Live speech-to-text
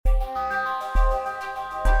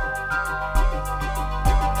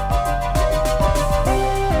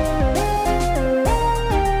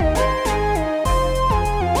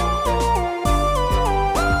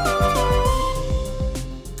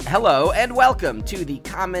Hello and welcome to the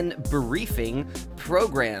Common Briefing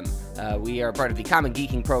Program. We are part of the Common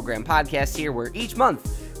Geeking Program podcast here, where each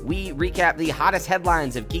month we recap the hottest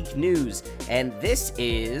headlines of geek news, and this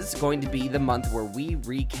is going to be the month where we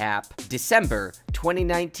recap December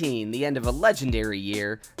 2019, the end of a legendary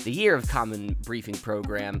year, the year of Common Briefing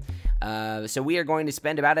Program. So we are going to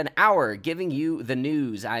spend about an hour giving you the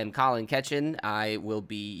news. I am Colin Ketchen. I will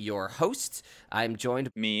be your host. I'm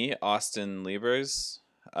joined... Me, Austin Liebers,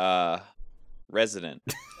 resident.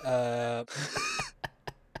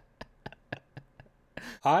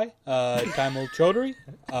 Hi, Taimul Chaudhary,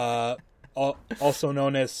 also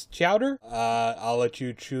known as Chowder. I'll let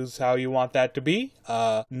you choose how you want that to be.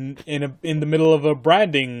 In the middle of a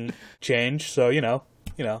branding change, so you know.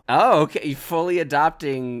 Oh, okay. Fully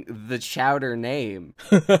adopting the Chowder name,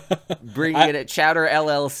 bringing it at Chowder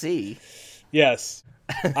LLC. Yes.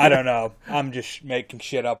 I don't know. I'm just making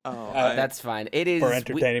shit up. That's fine. It is for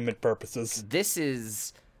entertainment purposes. This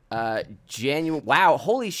is January. Wow,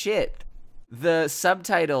 holy shit. The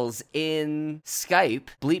subtitles in Skype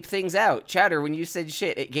bleep things out. Chowder, when you said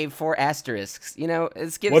shit, it gave 4 asterisks. You know,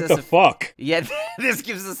 this gives what us the fuck? Yeah, this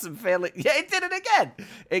gives us some family... Yeah, it did it again!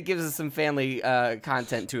 It gives us some family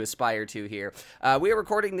content to aspire to here. We are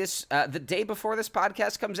recording this the day before this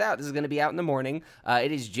podcast comes out. This is going to be out in the morning.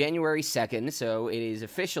 It is January 2nd, so it is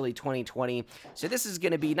officially 2020. So this is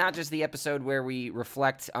going to be not just the episode where we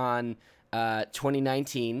reflect on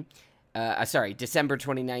 2019... December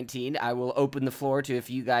 2019. I will open the floor to if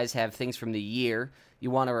you guys have things from the year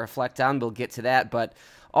you want to reflect on. We'll get to that. But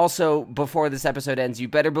also, before this episode ends, you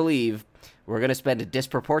better believe we're going to spend a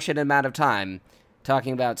disproportionate amount of time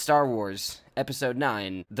talking about Star Wars Episode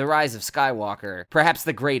 9, The Rise of Skywalker, perhaps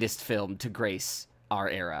the greatest film to grace our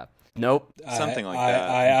era. Nope. Something like that.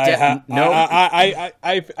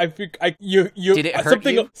 I think you. Did it hurt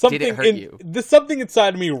you? Did it hurt you? Something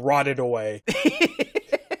inside of me rotted away.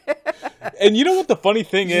 And you know what the funny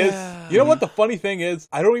thing is? You know what the funny thing is?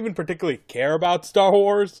 I don't even particularly care about Star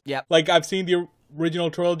Wars. Yep. Like, I've seen the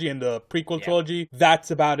original trilogy and the prequel trilogy.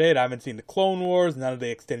 That's about it. I haven't seen the Clone Wars, none of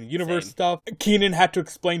the extended universe stuff. Keenan had to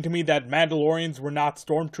explain to me that Mandalorians were not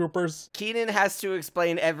stormtroopers. Keenan has to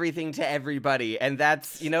explain everything to everybody, and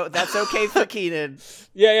that's okay for Keenan.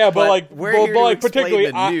 But we're here to particularly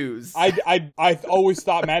explain the news. I always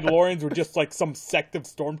thought Mandalorians were just like some sect of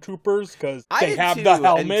stormtroopers because they have too, the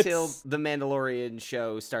helmets. Until the Mandalorian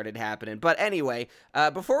show started happening. But anyway,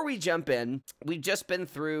 before we jump in, we've just been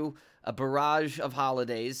through a barrage of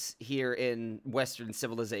holidays here in Western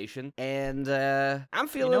civilization, and I'm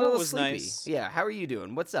feeling a little sleepy. Nice. Yeah, how are you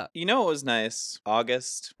doing? What's up? You know what was nice?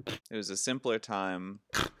 August. It was a simpler time.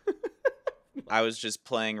 I was just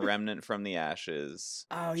playing Remnant from the Ashes.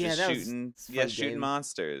 Oh yeah, just shooting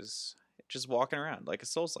monsters. Just walking around like a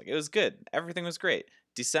Souls-like. It was good. Everything was great.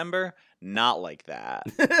 December, not like that.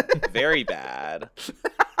 Very bad.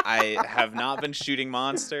 I have not been shooting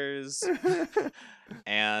monsters.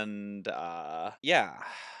 And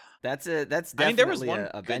that's definitely there was one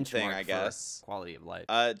a good benchmark thing, I guess. For quality of life.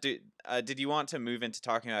 Did you want to move into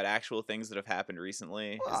talking about actual things that have happened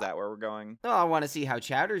recently? Is that where we're going? No, I want to see how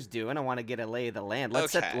Chowder's doing. I want to get a lay of the land.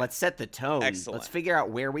 Let's set the tone. Excellent. Let's figure out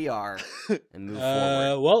where we are and move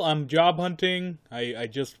forward. Well, I'm job hunting. I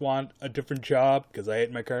just want a different job because I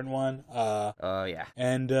hate my current one. Yeah.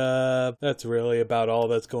 And that's really about all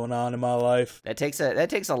that's going on in my life. That takes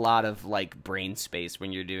a lot of like brain space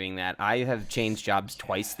when you're doing that. I have changed jobs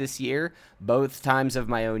twice this year, both times of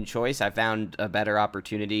my own choice. I found a better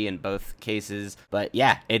opportunity in both cases, but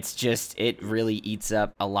yeah, it really eats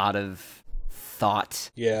up a lot of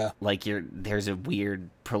thought. Yeah, like there's a weird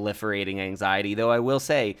proliferating anxiety. Though I will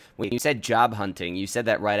say, when you said job hunting, you said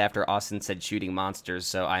that right after Austin said shooting monsters,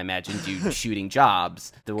 so I imagined you shooting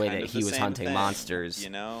jobs the way that he was hunting monsters. You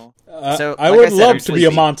know, so I would love to be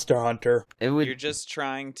a monster hunter. You're just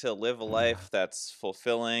trying to live a life that's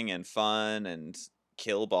fulfilling and fun and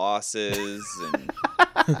kill bosses and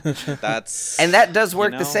that does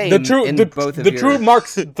work the same in both of the true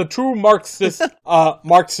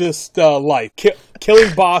Marxist life.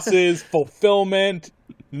 Killing bosses, fulfillment,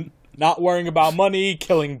 not worrying about money,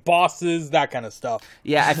 killing bosses, that kind of stuff.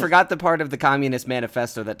 Yeah, I forgot the part of the Communist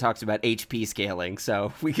Manifesto that talks about HP scaling,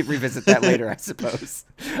 so we could revisit that later, I suppose.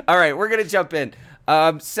 All right, we're going to jump in.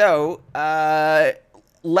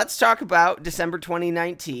 Let's talk about December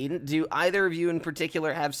 2019. Do either of you in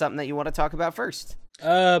particular have something that you want to talk about first?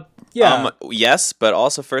 Yes, but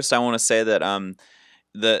also first I want to say that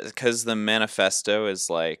because the manifesto is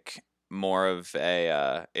like more of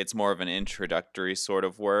it's more of an introductory sort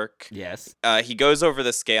of work. Yes. He goes over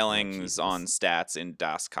the scalings on stats in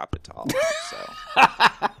Das Kapital. So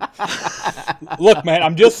Look, man,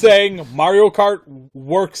 I'm just saying Mario Kart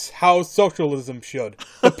works how socialism should.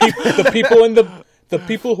 The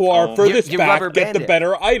people who are furthest you back rubber get band the it.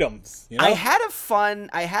 better items. You know? I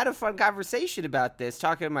had a fun conversation about this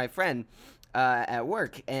talking to my friend at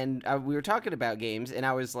work, and we were talking about games, and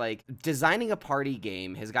I was like, designing a party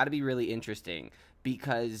game has got to be really interesting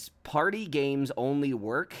because party games only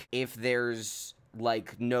work if there's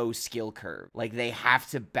like no skill curve. Like they have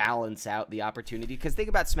to balance out the opportunity, because think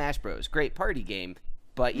about Smash Bros, great party game,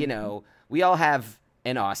 but you know, we all have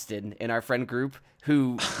an Austin in our friend group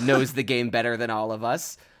who knows the game better than all of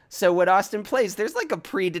us. So when Austin plays, there's like a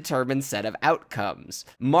predetermined set of outcomes.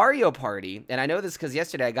 Mario Party, and I know this because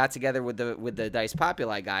yesterday I got together with the Dice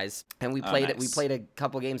Populi guys, and we played nice. We played a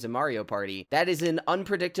couple games of Mario Party. That is an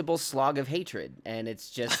unpredictable slog of hatred, and it's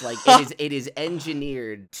just like it is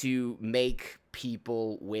engineered to make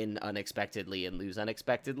people win unexpectedly and lose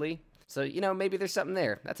unexpectedly. So you know, maybe there's something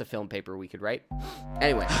there. That's a film paper we could write.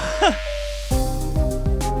 Anyway.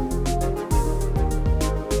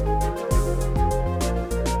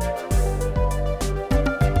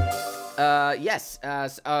 Yes,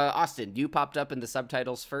 Austin, you popped up in the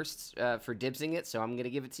subtitles first for dibsing it, so I'm going to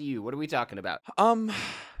give it to you. What are we talking about?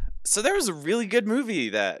 So there was a really good movie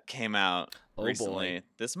that came out recently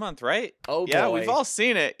this month, right? Oh yeah, boy. we've all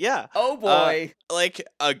seen it. Yeah. Oh boy. Like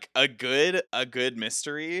a good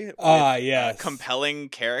mystery with yes. compelling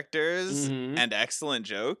characters and excellent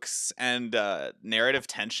jokes and narrative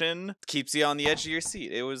tension keeps you on the edge of your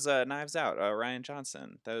seat. It was Knives Out, Rian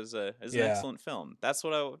Johnson. That was an excellent film. That's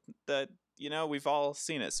what you know, we've all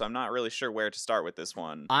seen it, so I'm not really sure where to start with this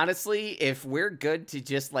one. Honestly, if we're good to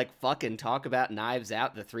just like fucking talk about Knives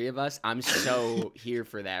Out, the three of us, I'm so here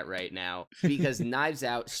for that right now. Because Knives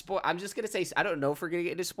Out, I'm just going to say, I don't know if we're going to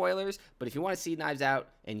get into spoilers, but if you want to see Knives Out,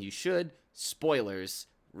 and you should, spoilers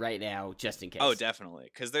right now, just in case. Oh, definitely,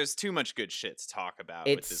 because there's too much good shit to talk about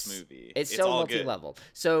with this movie. It's so all multi-level.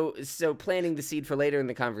 So planting the seed for later in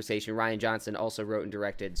the conversation, Rian Johnson also wrote and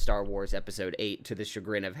directed Star Wars Episode 8 to the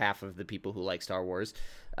chagrin of half of the people who like Star Wars,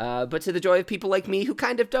 but to the joy of people like me who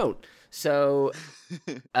kind of don't. So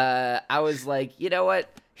I was like, you know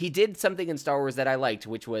what? He did something in Star Wars that I liked,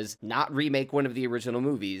 which was not remake one of the original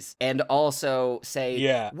movies and also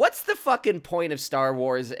say, what's the fucking point of Star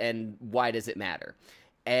Wars and why does it matter?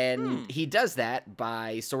 And he does that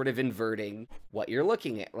by sort of inverting what you're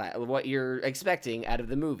looking at, what you're expecting out of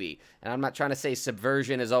the movie. And I'm not trying to say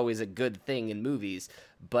subversion is always a good thing in movies,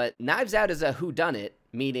 but Knives Out is a whodunit,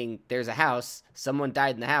 meaning there's a house, someone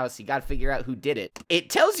died in the house, you got to figure out who did it.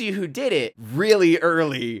 It tells you who did it really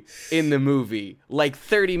early in the movie, like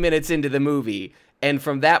 30 minutes into the movie. And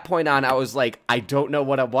from that point on, I was like, I don't know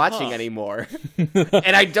what I'm watching anymore.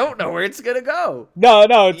 And I don't know where it's going to go. No,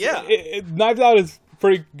 Knives Out is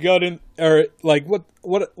pretty good, like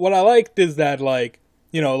what I liked is that, like,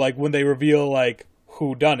 you know, like when they reveal like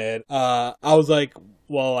who done it, I was like,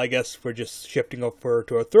 well, I guess we're just shifting over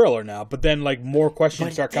to a thriller now. But then like more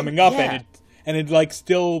questions start coming up, and it like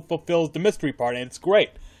still fulfills the mystery part, and it's great.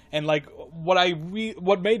 And like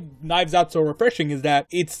what made Knives Out so refreshing is that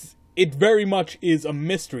it very much is a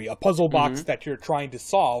mystery, a puzzle box that you're trying to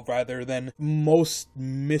solve, rather than most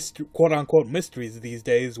quote unquote mysteries these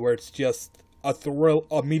days, where it's just a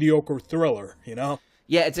mediocre thriller, you know?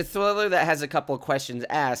 Yeah, it's a thriller that has a couple of questions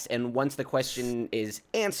asked, and once the question is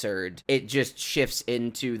answered, it just shifts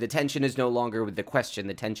into the tension is no longer with the question,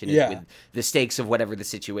 the tension is with the stakes of whatever the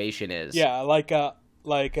situation is. Yeah, like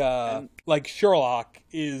Sherlock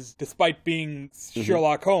is, despite being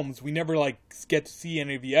Sherlock Holmes, we never like get to see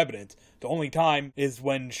any of the evidence. The only time is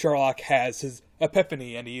when Sherlock has his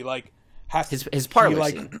epiphany and he like has his parlor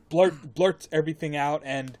he scene. blurts everything out,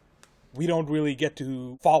 and we don't really get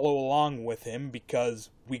to follow along with him because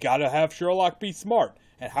we gotta have Sherlock be smart.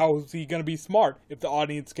 And how is he gonna be smart if the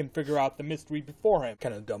audience can figure out the mystery before him?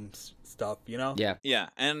 Kind of dumb stuff, you know? Yeah. Yeah,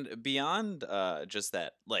 and beyond just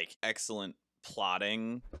that, like, excellent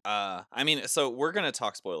plotting, I mean, so we're gonna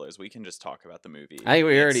talk spoilers. We can just talk about the movie. I think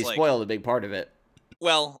we already spoiled a big part of it.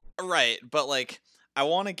 Well, right, but, like, I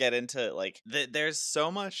want to get into, like, there's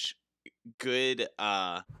so much good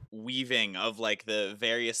weaving of like the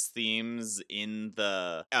various themes in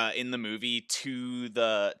the movie to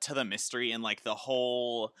the mystery, and like the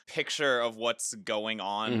whole picture of what's going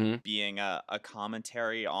on being a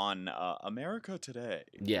commentary on America today.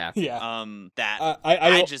 Yeah. That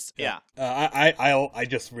I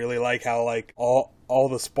just really like how like all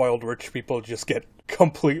the spoiled rich people just get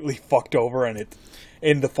completely fucked over, and it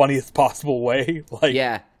in the funniest possible way. Like,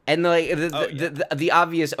 yeah, And the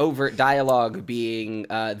obvious overt dialogue being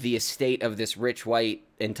the estate of this rich white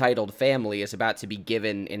entitled family is about to be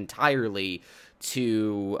given entirely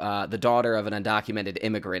to the daughter of an undocumented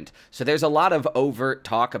immigrant. So there's a lot of overt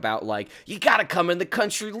talk about, like, you gotta come in the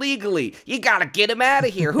country legally. You gotta get them out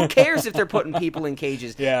of here. Who cares if they're putting people in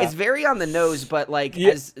cages? Yeah. It's very on the nose, but, like,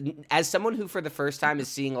 as someone who for the first time is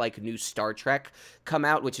seeing, like, new Star Trek come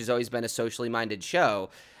out, which has always been a socially minded show,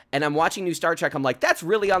 and I'm watching new Star Trek, I'm like, that's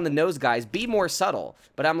really on the nose, guys. Be more subtle.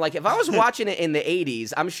 But I'm like, if I was watching it in the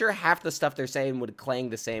 80s, I'm sure half the stuff they're saying would clang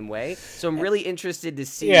the same way. So I'm really interested to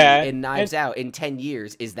see in Knives Out in 10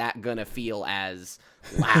 years, is that going to feel as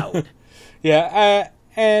loud?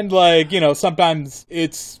 And, like, you know, sometimes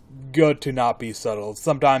it's good to not be subtle.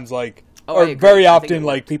 Sometimes, like, or very often,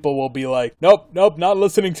 like, people will be like, nope, not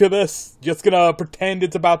listening to this. Just gonna pretend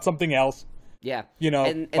it's about something else. Yeah, you know,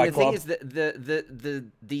 and the thing is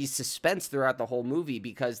that the suspense throughout the whole movie,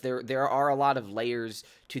 because there are a lot of layers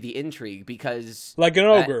to the intrigue, because like an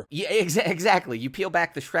ogre. Exactly. You peel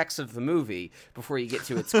back the Shreks of the movie before you get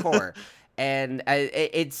to its core. And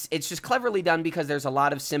it's just cleverly done, because there's a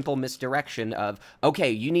lot of simple misdirection of,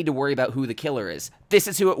 okay, you need to worry about who the killer is. This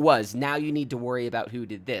is who it was. Now you need to worry about who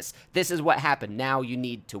did this. This is what happened. Now you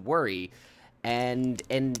need to worry. And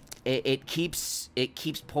it keeps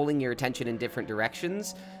pulling your attention in different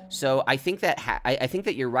directions. So I think that I think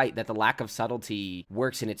that you're right, that the lack of subtlety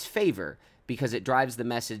works in its favor, because it drives the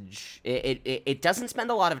message. It doesn't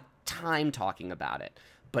spend a lot of time talking about it,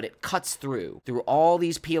 but it cuts through all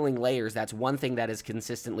these peeling layers. That's one thing that is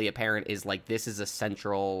consistently apparent, is, like, this is a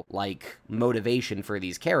central, like, motivation for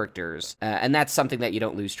these characters, and that's something that you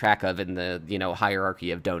don't lose track of in the, you know,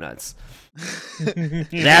 hierarchy of donuts.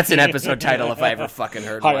 That's an episode title if I ever fucking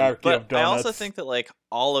heard one. Hierarchy of donuts. I also think that, like,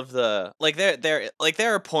 all of the, like, there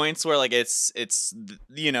are points where, like, it's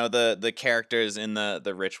you know, the characters in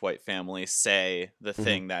the rich white family say the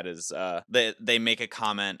thing that is they make a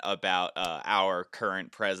comment about our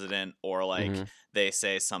current president, or, like, they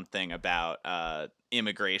say something about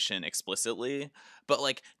immigration explicitly. But,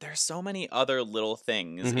 like, there's so many other little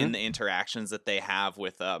things in the interactions that they have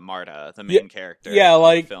with Marta, the main character. Yeah,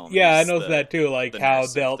 like, in the film, I noticed that too. Like, how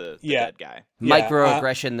they'll the dead guy.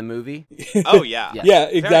 Microaggression, the movie. Oh yeah, yeah,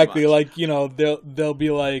 exactly. Like, you know, they'll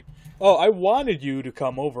be like, oh, I wanted you to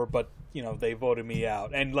come over, but, you know, they voted me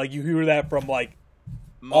out, and, like, you hear that from, like,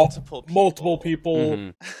 multiple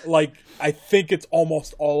people. Like, I think it's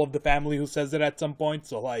almost all of the family who says it at some point.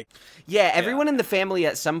 So, like, everyone in the family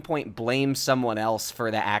at some point blames someone else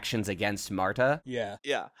for the actions against Marta.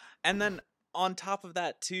 Yeah, and then on top of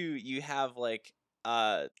that too, you have, like,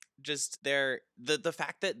 just the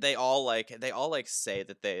fact that they all say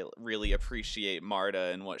that they really appreciate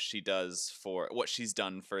Marta and what she's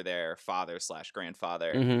done for their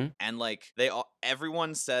father/grandfather, and, like,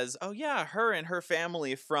 everyone says, oh yeah, her and her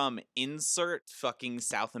family from insert fucking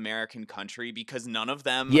South American country, because none of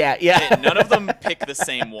them none of them pick the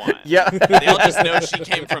same one. They all just know she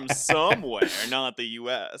came from somewhere, not the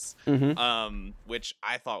US. Which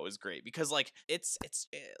I thought was great, because, like, it's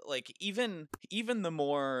like, even the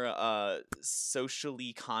more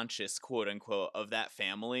socially conscious, quote unquote, of that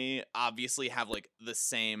family obviously have, like, the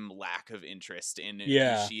same lack of interest in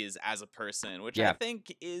who she is as a person, which I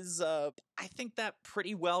think is I think that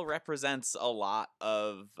pretty well represents a lot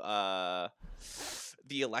of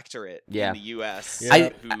the electorate in the US.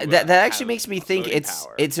 That actually makes me think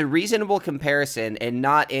it's a reasonable comparison, and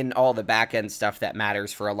not in all the back end stuff that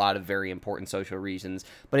matters for a lot of very important social reasons,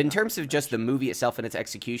 but in terms of just the movie itself and its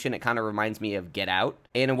execution, it kind of reminds me of Get Out,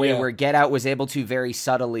 in a way where Get Out was able to very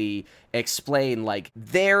subtly explain, like,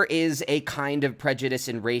 there is a kind of prejudiced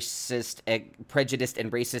and racist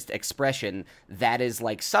expression that is,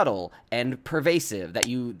 like, subtle and pervasive, that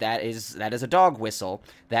is a dog whistle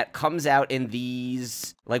that comes out in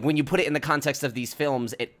these, like, when you put it in the context of these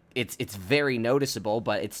films, it's very noticeable,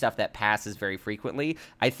 but it's stuff that passes very frequently.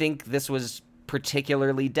 I think this was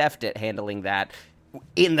particularly deft at handling that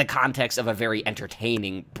in the context of a very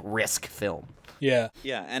entertaining, brisk film. Yeah,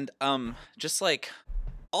 and just, like,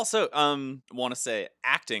 also, want to say,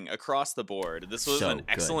 acting across the board. This was an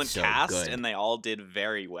excellent cast, and they all did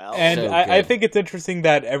very well. And I think it's interesting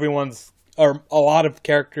that a lot of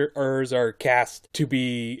characters are cast to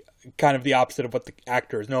be kind of the opposite of what the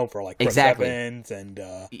actor is known for, like Chris Evans and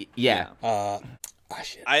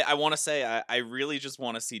I want to say I really just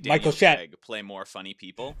want to see Daniel Craig play more funny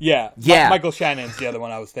people. Michael Shannon's the other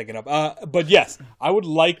one I was thinking of. But yes, I would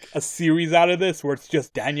like a series out of this where it's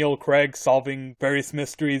just Daniel Craig solving various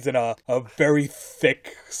mysteries in a very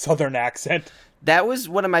thick Southern accent. That was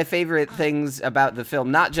one of my favorite things about the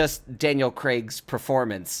film, not just Daniel Craig's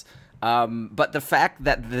performance, But the fact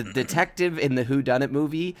that the detective in the Whodunit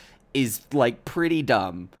movie is like pretty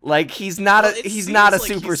dumb. Like he's not a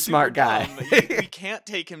super smart guy. We can't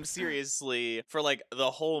take him seriously for like the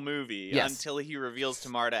whole movie Yes. until he reveals to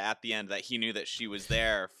Marta at the end that he knew that she was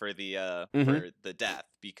there for the for the death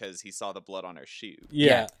because he saw the blood on her shoe.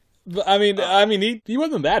 Yeah. But, I mean, he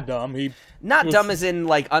wasn't that dumb. He Not dumb as in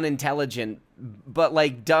like unintelligent, but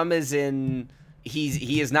like dumb as in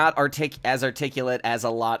he is not as articulate as a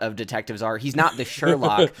lot of detectives are. He's not the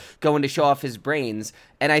Sherlock going to show off his brains.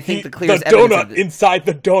 And I think the clearest evidence donut of inside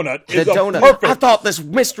the donut is the donut. perfect. I thought this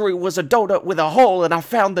mystery was a donut with a hole, and I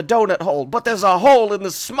found the donut hole, but there's a hole in the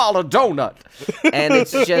smaller donut. And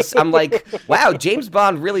it's just, I'm like, wow, James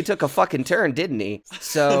Bond really took a fucking turn, didn't he?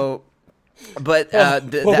 So, but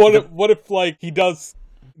what if like he does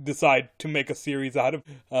decide to make a series out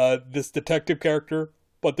of this detective character?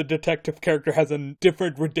 But the detective character has a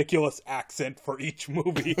different ridiculous accent for each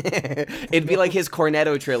movie. It'd be like his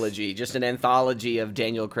Cornetto trilogy, just an anthology of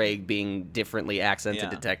Daniel Craig being differently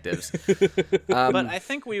accented detectives. But I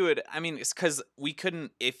think we would. I mean, it's because we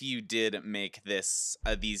couldn't. If you did make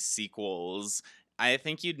these sequels, I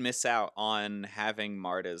think you'd miss out on having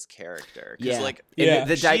Marta's character. Because, like, she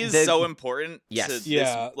is so important to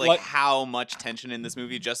this, like, how much tension in this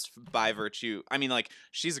movie just by virtue. I mean, like,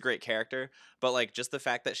 she's a great character, but, like, just the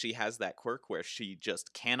fact that she has that quirk where she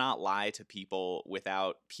just cannot lie to people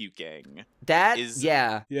without puking. That's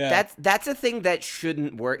a thing that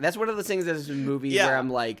shouldn't work. That's one of those things that's in movies where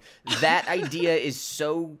I'm like, that idea is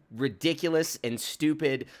so ridiculous and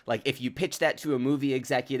stupid. Like, if you pitch that to a movie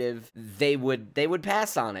executive, they would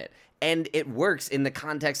pass on it. And it works in the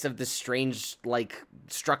context of the strange, like,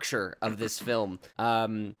 structure of this film.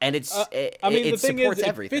 And it supports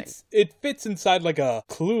everything. It fits inside, like, a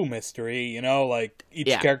Clue mystery, you know? Like, each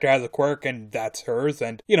character has a quirk, and that's hers.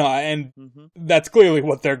 And, you know, and that's clearly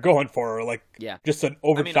what they're going for. Like, just an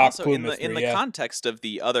over-the-top Clue mystery. In the context of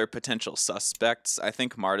the other potential suspects, I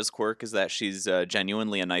think Marta's quirk is that she's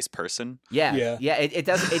genuinely a nice person. It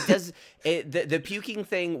does. The puking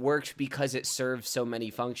thing works because it serves so many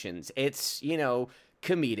functions. It's, you know,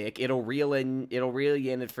 comedic. It'll reel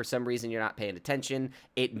you in if for some reason you're not paying attention.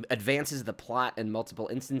 It advances the plot in multiple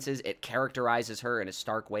instances. It characterizes her in a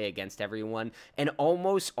stark way against everyone. And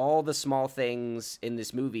almost all the small things in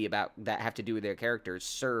this movie about that have to do with their characters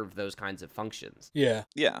serve those kinds of functions. Yeah.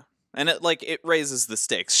 And it raises the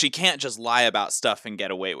stakes. She can't just lie about stuff and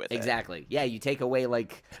get away with it. Exactly. Yeah, you take away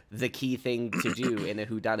like the key thing to do in a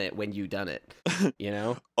whodunit when you done it. You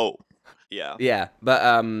know? Oh. Yeah. Yeah. But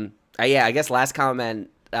I guess last comment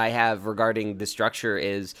I have regarding the structure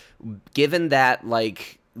is, given that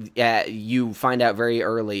like you find out very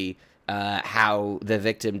early how the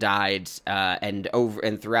victim died, and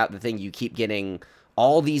throughout the thing you keep getting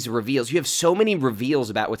all these reveals. You have so many reveals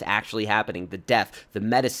about what's actually happening: the death, the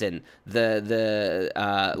medicine, the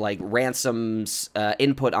like Ransom's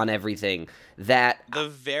input on everything. That the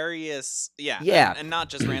various and not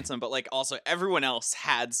just Ransom, but like also everyone else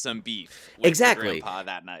had some beef with the grandpa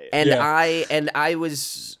that night. And I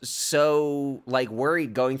was so like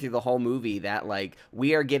worried going through the whole movie that like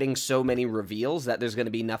we are getting so many reveals that there's going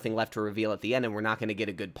to be nothing left to reveal at the end, and we're not going to get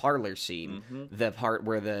a good parlor scene. The part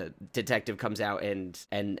where the detective comes out and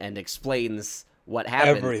explains what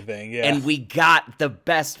happened. Everything, And we got the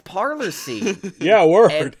best parlor scene.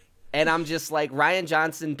 Word. And I'm just like, Rian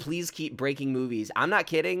Johnson, please keep breaking movies. I'm not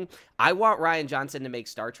kidding. I want Rian Johnson to make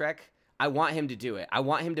Star Trek. I want him to do it. I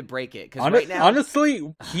want him to break it. Because right now,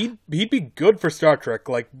 honestly, he'd be good for Star Trek.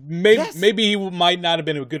 Like maybe he might not have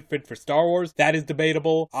been a good fit for Star Wars. That is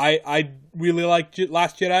debatable. I really like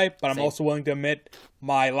Last Jedi, but I'm also willing to admit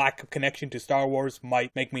my lack of connection to Star Wars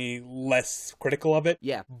might make me less critical of it.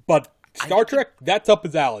 Yeah, but Star Trek, that's up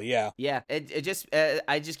his alley, yeah. Yeah,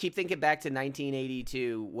 I just keep thinking back to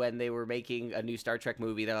 1982 when they were making a new Star Trek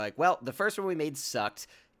movie. They're like, well, the first one we made sucked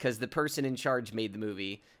because the person in charge made the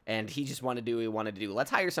movie, and he just wanted to do what he wanted to do. Let's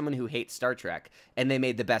hire someone who hates Star Trek, and they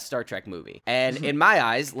made the best Star Trek movie. And in my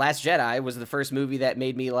eyes, Last Jedi was the first movie that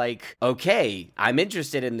made me like, okay, I'm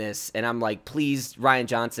interested in this. And I'm like, please, Rian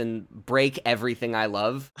Johnson, break everything I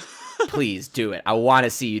love. Please do it. I want to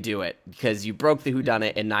see you do it, because you broke the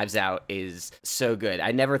Whodunit, and Knives Out is so good.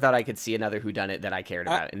 I never thought I could see another Whodunit that I cared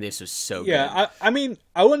about, and this was so good. Yeah, I mean,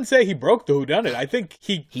 I wouldn't say he broke the Whodunit. I think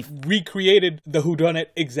he recreated the Whodunit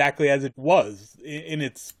exactly as it was in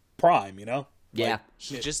its prime, you know? Yeah. Like,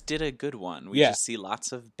 he just did a good one. We just see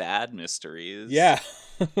lots of bad mysteries. Yeah.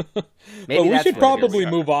 But Maybe we that's should what it is. probably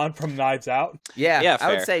move on from Knives Out. Yeah, I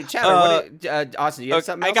would fair. say, Chowder, Austin, you have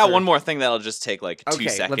something I else? got or- one more thing that'll just take like Okay, 2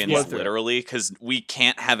 let's seconds, go through it. literally, because we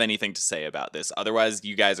can't have anything to say about this. Otherwise,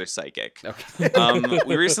 you guys are psychic. Okay.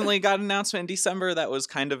 We recently got an announcement in December that was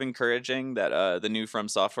kind of encouraging that the new From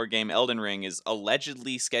Software game Elden Ring is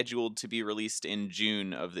allegedly scheduled to be released in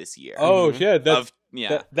June of this year. Oh shit, that's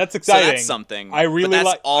That's exciting. So that's something. I really but that's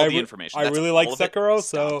like all the information. I That's really like all of it. Sekiro,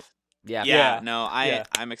 Stop. so Yeah. Yeah, Yeah. no, Yeah.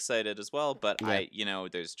 I'm excited as well, but Yeah.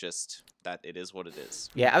 there's just that it is what it is.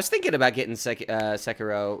 Yeah, I was thinking about getting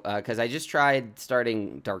Sekiro because I just tried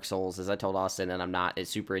starting Dark Souls, as I told Austin, and I'm not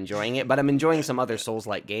super enjoying it, but I'm enjoying some other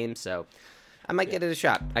Souls-like games, so I might get it a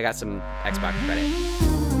shot. I got some Xbox credit.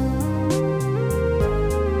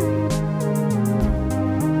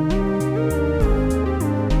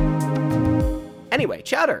 Anyway,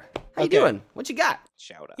 Chowder, how you Okay. doing? What you got?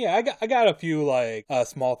 Shout out. yeah, I got a few like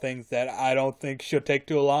small things that I don't think should take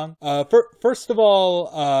too long. First of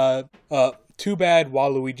all, Too Bad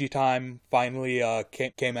Waluigi Time finally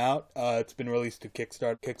came out. It's been released to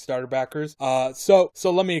Kickstarter backers. So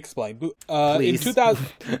let me explain. In Please. 2000,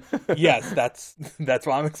 yes, that's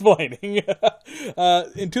what I'm explaining.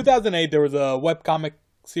 In 2008, there was a webcomic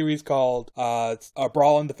series called A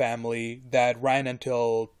Brawl in the Family that ran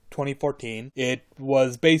until 2014. It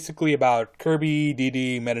was basically about Kirby,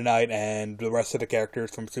 Dee, Meta Knight, and the rest of the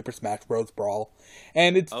characters from Super Smash Bros. Brawl.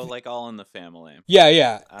 And it's like All in the Family.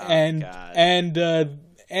 yeah, Oh, and God.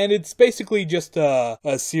 and it's basically just a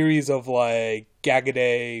series of like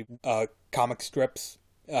gag-a-day comic strips.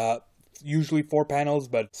 Usually 4 panels,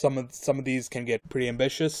 but some of these can get pretty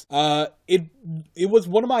ambitious. It was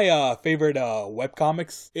one of my favorite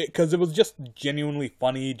webcomics because it was just genuinely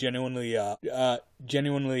funny, genuinely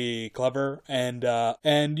clever, and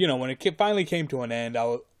when it finally came to an end,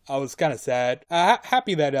 I was kind of sad.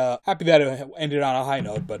 Happy that it ended on a high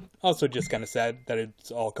note, but also just kind of sad that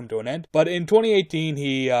it's all come to an end. But in 2018,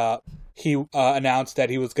 he announced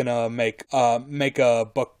that he was gonna make a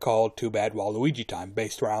book called Too Bad Waluigi Time,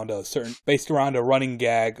 based around a running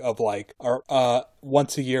gag of like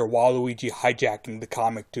once a year Waluigi hijacking the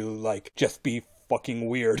comic to like just be fucking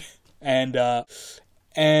weird, and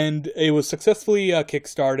it was successfully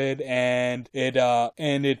kickstarted, and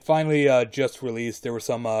it finally just released. There were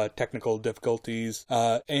some technical difficulties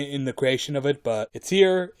in the creation of it, but it's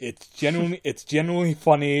here. It's genuinely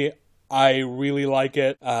funny. I really like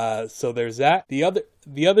it. So there's that. The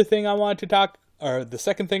other thing I wanted to talk, or the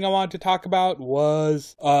second thing I wanted to talk about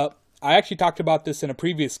was I actually talked about this in a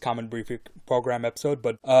previous Common Briefing program episode,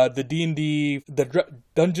 but the D&D,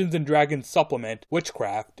 Dungeons and Dragons supplement,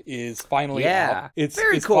 Witchcraft, is finally out. It's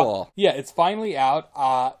very cool. It's finally out.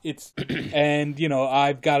 And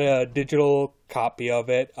I've got a digital copy of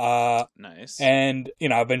it. Nice. And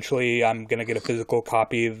eventually I'm gonna get a physical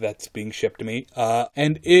copy that's being shipped to me.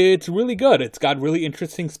 And it's really good. It's got really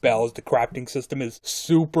interesting spells. The crafting system is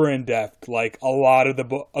super in depth. Like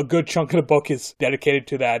a good chunk of the book is dedicated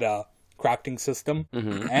to that crafting system,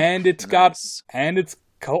 and it's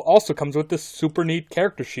also comes with this super neat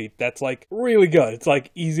character sheet that's like really good. It's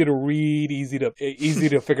like easy to read, easy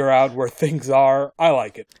to figure out where things are. I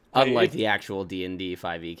like it. Unlike the actual D&D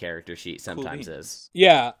 5e character sheet sometimes is.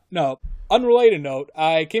 Yeah, no. Unrelated note,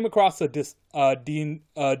 I came across a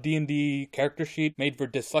D&D character sheet made for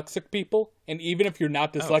dyslexic people, and even if you're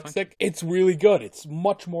not dyslexic, it's really good. It's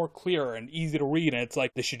much more clear and easy to read, and it's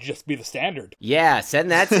like, this should just be the standard. Yeah,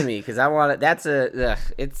 send that to me, because I want it. That's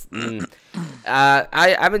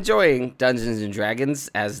I'm enjoying Dungeons and Dragons,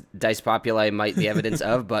 as Dice Populi might be evidence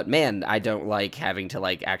of, but man, I don't like having to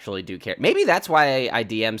like actually do maybe that's why I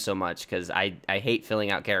DM so much, because I hate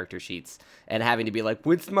filling out character sheets and having to be like,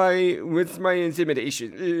 what's my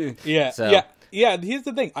intimidation? Yeah, here's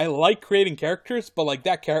the thing. I like creating characters, but like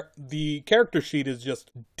the character sheet is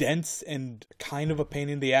just dense and kind of a pain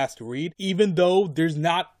in the ass to read, even though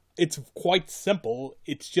it's quite simple.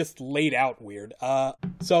 It's just laid out weird.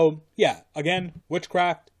 So yeah, again,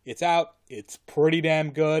 Witchcraft, it's out. It's pretty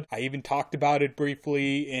damn good. I even talked about it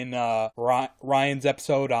briefly in Ryan's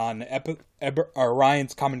episode on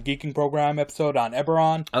Ryan's Common Geeking Program episode on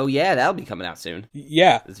Eberron. Oh yeah, that'll be coming out soon.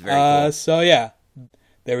 Yeah, it's very cool. So yeah,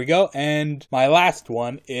 there we go. And my last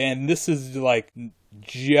one, and this is like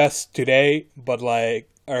just today,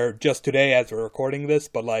 or just today as we're recording this,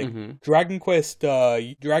 but like Dragon Quest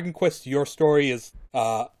Your Story is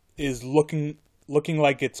looking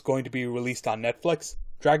like it's going to be released on Netflix.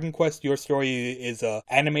 Dragon Quest Your Story is a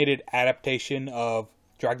animated adaptation of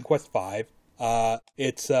Dragon Quest V.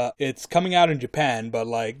 It's coming out in Japan, but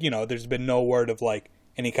like, there's been no word of like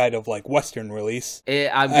any kind of like Western release.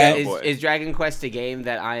 Is Dragon Quest a game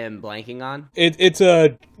that I am blanking on? It's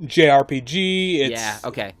a JRPG. Yeah.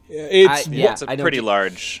 Okay. It's a pretty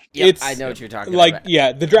large. Yep, I know what you're talking about.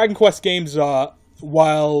 The Dragon Quest games,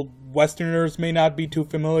 while Westerners may not be too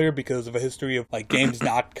familiar because of a history of like games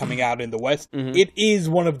not coming out in the West, it is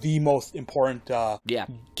one of the most important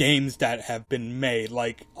games that have been made.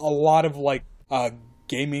 Like a lot of like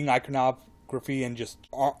gaming iconography and just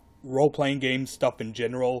role-playing game stuff in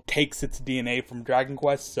general takes its DNA from Dragon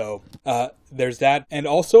Quest. So there's that, and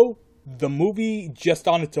also the movie just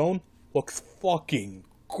on its own looks fucking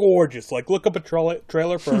gorgeous. Like look up a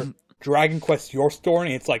trailer for Dragon Quest Your Story,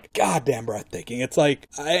 and it's like goddamn breathtaking. It's like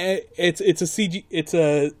it's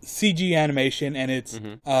a CG animation, and it's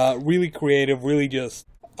really creative, really just.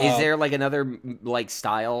 Is there like another like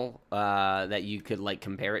style that you could like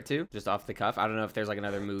compare it to, just off the cuff? I don't know if there's like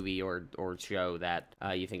another movie or show that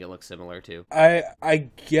you think it looks similar to. I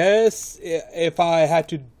guess if I had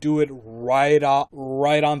to do it right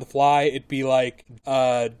on the fly, it'd be like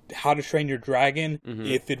How to Train Your Dragon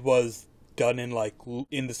if it was done in like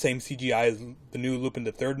in the same CGI as the new Lupin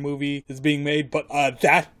the Third movie is being made, but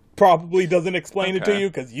that probably doesn't explain it to you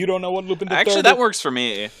because you don't know what Lupin the Third is. Actually, that works for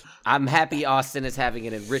me. I'm happy Austin is having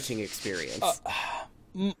an enriching experience.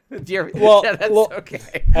 Okay.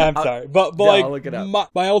 I'm sorry, but like look it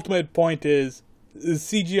up. My ultimate point is the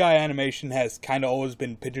CGI animation has kind of always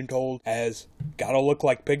been pigeonholed as gotta look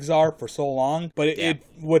like Pixar for so long, but it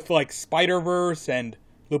with like Spider-Verse and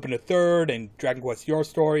Lupin the Third and Dragon Quest Your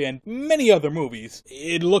Story and many other movies,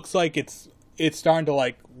 it looks like it's starting to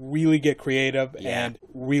like really get creative and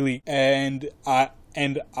really and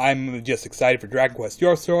I'm just excited for Dragon Quest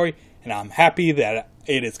Your Story, and I'm happy that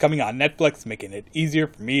it is coming on Netflix, making it easier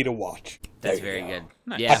for me to watch. That's very good.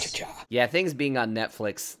 Nice. Yeah, things being on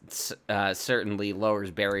Netflix certainly lowers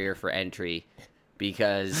barrier for entry,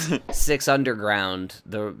 because Six Underground,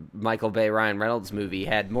 the Michael Bay Ryan Reynolds movie,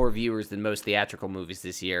 had more viewers than most theatrical movies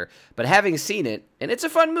this year. But having seen it, and it's a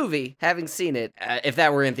fun movie, having seen it, if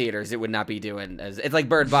that were in theaters, it would not be doing it's like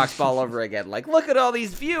Bird Box all over again. Like, look at all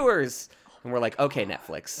these viewers. And we're like, okay,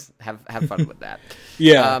 Netflix, have fun with that.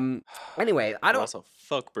 Anyway, I don't. Also,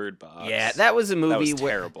 fuck Bird Box. Yeah, that was a movie that was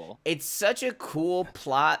terrible. It's such a cool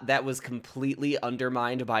plot that was completely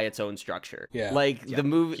undermined by its own structure. Yeah. Like the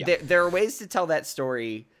movie, there are ways to tell that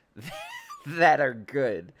story that are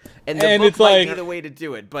good, and the book it's might like, be the way to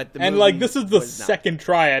do it. But the and movie like this is the was not. second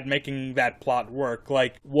try at making that plot work.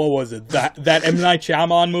 Like what was it, that M. Night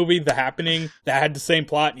Shyamalan movie, The Happening, that had the same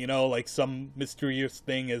plot, you know, like some mysterious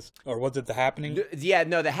thing is, or was it The Happening? Yeah,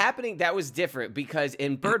 no, The Happening, that was different, because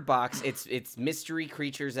in Bird Box it's mystery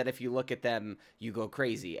creatures that if you look at them you go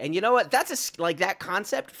crazy. And you know what, that's like that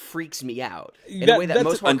concept freaks me out in a way that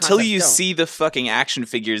most horror until you concepts don't. see the fucking action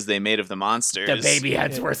figures they made of the monsters. The baby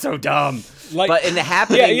heads were so dumb. Like, but in The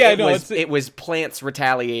Happening, it it was plants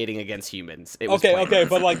retaliating against humans. It was okay,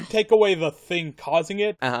 but like take away the thing causing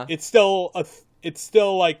it, it's still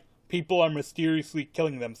like people are mysteriously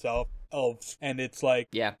killing themselves. And it's like,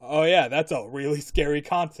 oh yeah, that's a really scary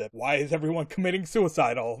concept. Why is everyone committing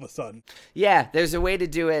suicide all of a sudden? Yeah, there's a way to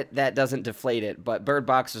do it that doesn't deflate it, but Bird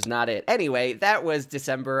Box was not it. Anyway, that was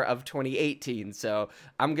December of 2018, so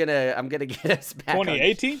I'm gonna get us back.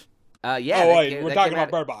 2018? Yeah. Oh wait, we're talking about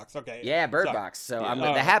Bird Box. Okay. Yeah, Bird Box. So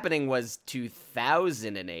The Happening was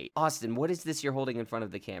 2008. Austin, what is this you're holding in front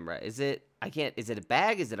of the camera? Is it a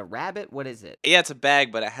bag? Is it a rabbit? What is it? Yeah, it's a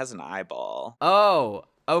bag, but it has an eyeball. Oh,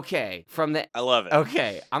 okay. I love it.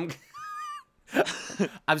 Okay, I'm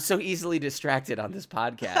so easily distracted on this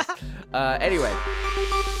podcast. Anyway.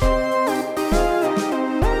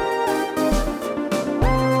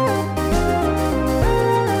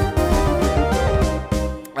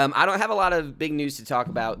 I don't have a lot of big news to talk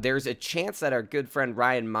about. There's a chance that our good friend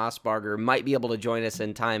Ryan Mossbarger might be able to join us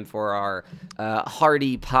in time for our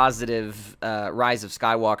hearty, positive Rise of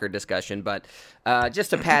Skywalker discussion. But just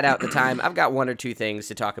to pad out the time, I've got one or two things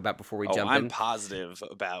to talk about before we jump in. I'm positive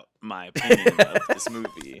about my opinion of this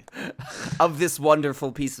movie. Of this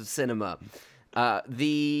wonderful piece of cinema.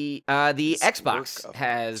 The Xbox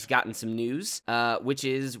has gotten some news, which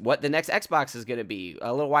is what the next Xbox is going to be.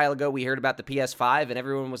 A little while ago, we heard about the PS5, and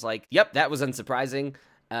everyone was like, yep, that was unsurprising.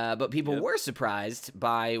 But people were surprised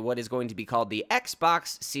by what is going to be called the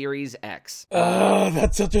Xbox Series X.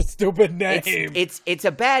 That's such a stupid name. It's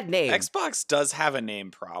a bad name. Xbox does have a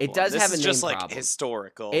name problem. It does have a name problem. This is just like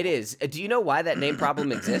historical. It is. Do you know why that name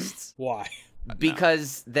problem exists? Why?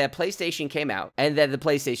 Because the PlayStation came out, and then the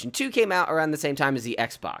PlayStation 2 came out around the same time as the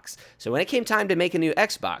Xbox. So when it came time to make a new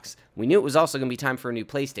Xbox, we knew it was also going to be time for a new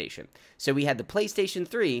PlayStation. So we had the PlayStation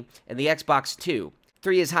 3 and the Xbox 2.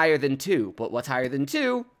 3 is higher than 2, but what's higher than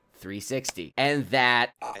 2? 360. And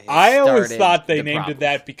that I always started thought they the named problem. it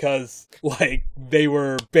that because, like, they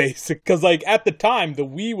were basic. Because, like, at the time, the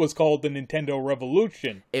Wii was called the Nintendo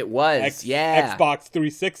Revolution. It was, yeah. Xbox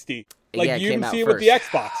 360. Like, Yeah, it you came even out see it with the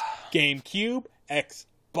first. Xbox. GameCube, Xbox.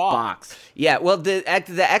 Box. Yeah, well, the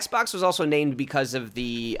Xbox was also named because of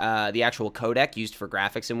the actual codec used for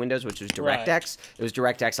graphics in Windows, which was DirectX. Right. It was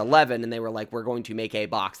DirectX 11, and they were like, we're going to make a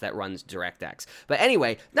box that runs DirectX. But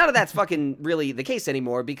anyway, none of that's fucking really the case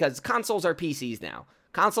anymore because consoles are PCs now.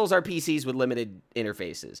 Consoles are PCs with limited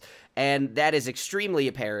interfaces, and that is extremely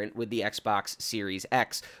apparent with the Xbox Series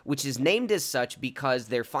X, which is named as such because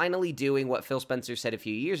they're finally doing what Phil Spencer said a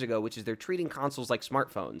few years ago, which is they're treating consoles like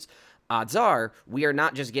smartphones. Odds are we are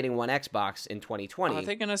not just getting one Xbox in 2020. Are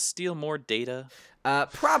they gonna steal more data?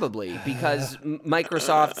 Probably because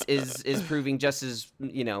Microsoft is proving just as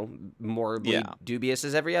morally dubious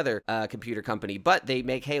as every other computer company, but they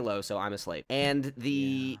make Halo, so I'm a slave. And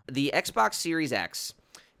the Xbox Series X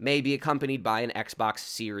may be accompanied by an Xbox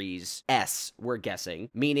Series S, we're guessing,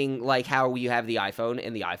 meaning like how you have the iPhone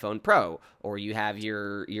and the iPhone Pro, or you have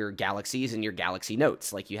your Galaxies and your Galaxy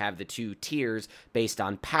Notes. Like you have the two tiers based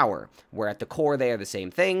on power, where at the core they are the same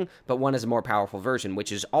thing, but one is a more powerful version,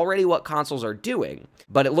 which is already what consoles are doing.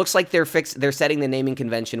 But it looks like they're setting the naming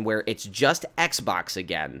convention where it's just Xbox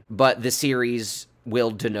again, but the Series will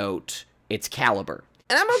denote its caliber.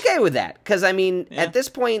 And I'm okay with that, because, I mean, at this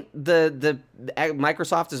point, the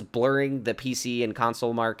Microsoft is blurring the PC and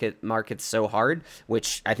console markets so hard,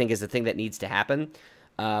 which I think is the thing that needs to happen.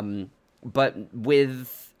 But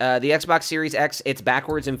with the Xbox Series X, it's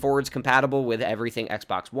backwards and forwards compatible with everything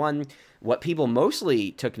Xbox One. What people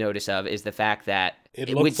mostly took notice of is the fact that it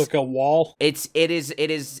looks like a wall. It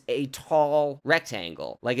is a tall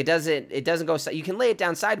rectangle. Like it doesn't go. You can lay it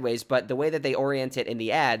down sideways, but the way that they orient it in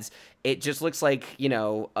the ads, it just looks like like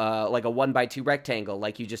a 1x2 rectangle.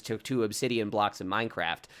 Like you just took 2 obsidian blocks in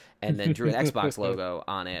Minecraft and then drew an Xbox logo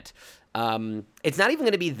on it. It's not even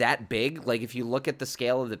going to be that big. Like if you look at the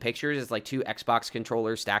scale of the pictures, it's like 2 Xbox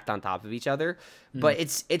controllers stacked on top of each other. But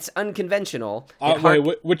it's unconventional.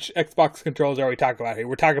 Wait, which Xbox controllers are we talking about here?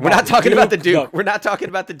 We're not talking about the Duke. No. We're not talking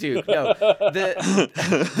about the Duke. No,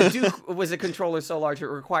 the Duke was a controller so large it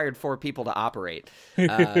required 4 people to operate.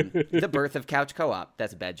 The birth of couch co-op.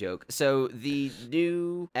 That's a bad joke. So the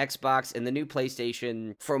new Xbox and the new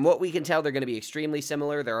PlayStation, from what we can tell, they're going to be extremely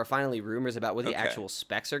similar. There are finally rumors about what the actual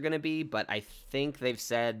specs are going to be, but I think they've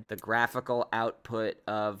said the graphical output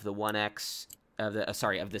of the One X of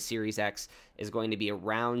the Series X is going to be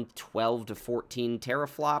around 12 to 14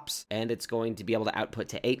 teraflops, and it's going to be able to output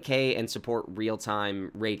to 8K and support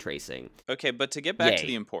real-time ray tracing. Okay, but to get back to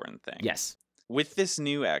the important thing. Yes. With this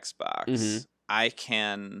new Xbox, I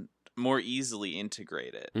can more easily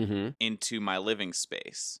integrate it into my living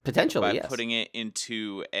space. Potentially, by putting it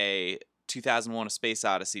into a 2001: A Space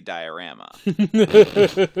Odyssey diorama. We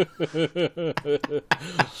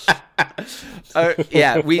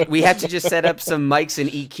have to just set up some mics and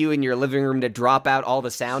EQ in your living room to drop out all the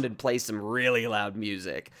sound and play some really loud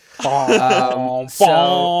music.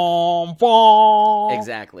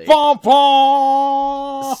 Exactly.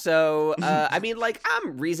 So, I mean, like,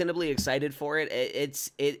 I'm reasonably excited for it.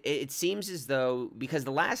 It seems as though, because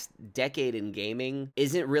the last decade in gaming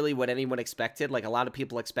isn't really what anyone expected. Like, a lot of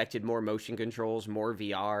people expected more motion controls, more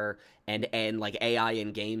VR, and like AI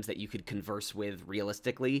in games that you could converse with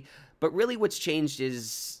realistically. But really what's changed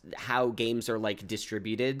is how games are like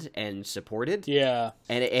distributed and supported. Yeah.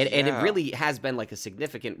 And it really has been like a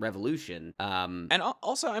significant revolution. And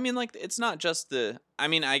also, I mean, like, it's not just I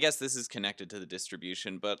mean, I guess this is connected to the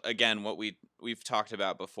distribution, but again, what we've talked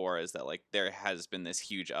about before is that like there has been this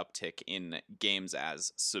huge uptick in games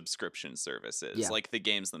as subscription services, like the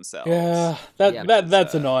games themselves. Yeah,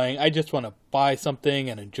 that's annoying. I just want to buy something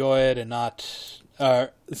and enjoy it and not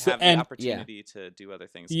have the opportunity to do other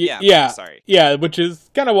things. Sorry. Yeah, which is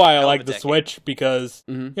kind of why I like the Switch, because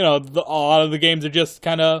a lot of the games are just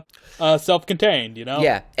kind of self-contained,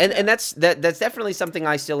 Yeah, and that's definitely something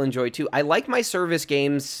I still enjoy too. I like my service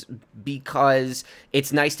games because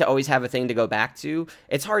it's nice to always have a thing to go back to.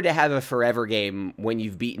 It's hard to have a forever game when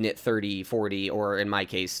you've beaten it 30, 40, or in my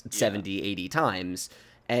case 70, 80 times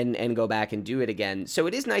and go back and do it again. So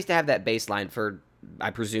it is nice to have that baseline for,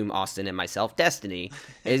 I presume, Austin and myself. Destiny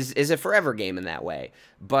is a forever game in that way.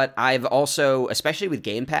 But I've also, especially with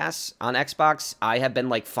Game Pass on Xbox, I have been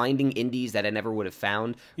like finding indies that I never would have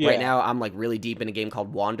found. Right now, I'm like really deep in a game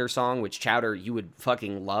called Wander Song, which Chowder, you would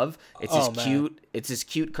fucking love. It's cute. it's this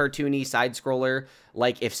cute cartoony side scroller,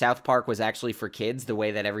 like if South Park was actually for kids, the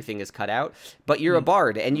way that everything is cut out. But you're a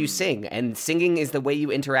bard and you sing, and singing is the way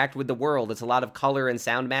you interact with the world. It's a lot of color and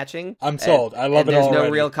sound matching. I'm sold. I love it there's already. no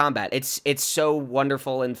real combat. It's so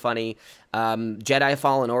wonderful and funny. Jedi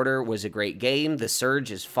Fallen Order was a great game. The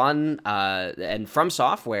Surge is fun. And From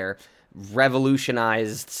Software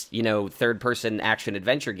revolutionized, third-person action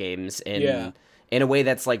adventure games in a way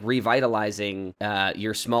that's like revitalizing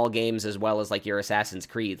your small games as well as like your Assassin's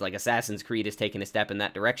Creed. Like Assassin's Creed has taken a step in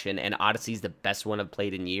that direction, and Odyssey's the best one I've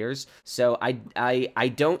played in years. So I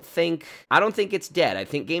don't think it's dead. I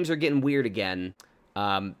think games are getting weird again,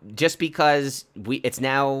 just because it's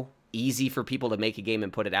now easy for people to make a game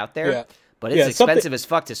and put it out there. Yeah. But it's expensive as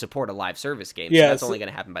fuck to support a live service game, so that's only going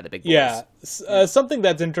to happen by the big boys. Yeah, something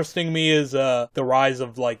that's interesting to me is the rise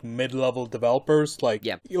of like mid-level developers.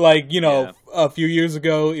 A few years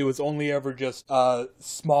ago, it was only ever just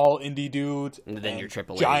small indie dudes, and then your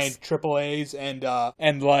AAAs, giant AAAs,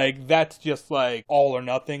 and like that's just like all or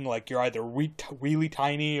nothing. Like you're either really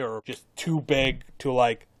tiny or just too big to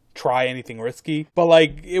like try anything risky. But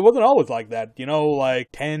like it wasn't always like that,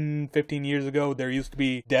 like 10-15 years ago there used to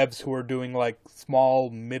be devs who were doing like small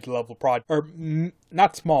mid-level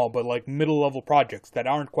not small but like middle-level projects that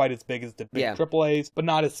aren't quite as big as the big AAAs, but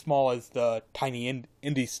not as small as the tiny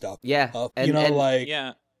indie stuff.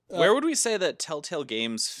 Where would we say that Telltale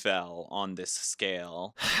Games fell on this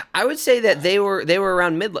scale? I would say that they were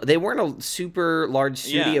around mid. They weren't a super large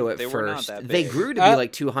studio at first. Were not that big. They grew to be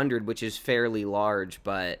like 200, which is fairly large,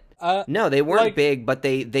 but no, they weren't big. But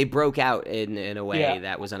they broke out in a way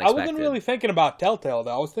that was unexpected. I wasn't really thinking about Telltale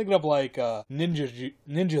though. I was thinking of like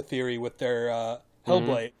Ninja Theory with their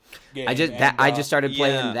Hellblade game. I just started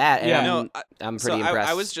playing that, and I'm pretty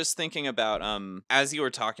impressed. I was just thinking about as you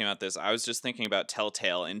were talking about this, I was just thinking about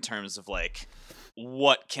Telltale in terms of like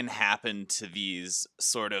what can happen to these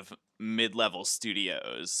sort of mid-level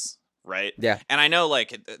studios, right? Yeah. And I know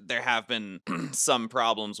like there have been some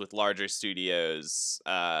problems with larger studios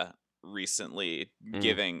recently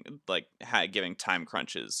giving time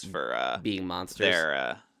crunches for being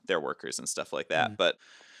monsters, their workers and stuff like that. But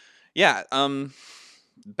yeah,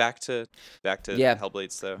 back to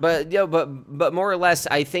Hellblades though. But more or less,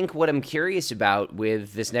 I think what I'm curious about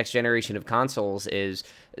with this next generation of consoles is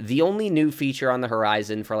the only new feature on the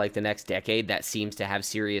horizon for like the next decade that seems to have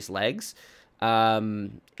serious legs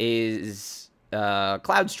is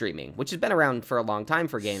cloud streaming, which has been around for a long time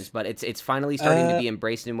for games, but it's finally starting to be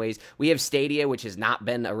embraced in ways. We have Stadia, which has not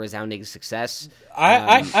been a resounding success.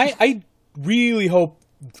 I really hope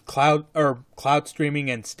cloud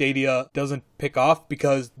streaming and Stadia doesn't pick off,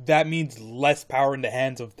 because that means less power in the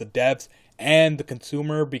hands of the devs and the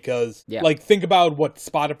consumer, because like think about what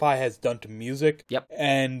Spotify has done to music. Yep.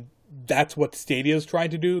 And that's what Stadia is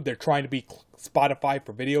trying to do. They're trying to be Spotify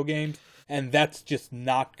for video games, and that's just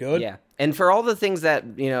not good. Yeah. And for all the things that,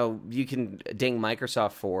 you can ding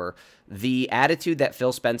Microsoft for, the attitude that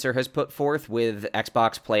Phil Spencer has put forth with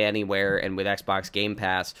Xbox Play Anywhere and with Xbox Game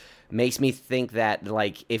Pass makes me think that,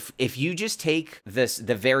 like, if you just take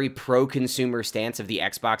the very pro-consumer stance of the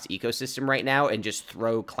Xbox ecosystem right now and just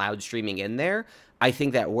throw cloud streaming in there, I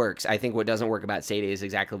think that works. I think what doesn't work about Stadia is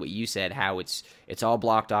exactly what you said, how it's all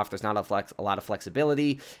blocked off. There's not a lot of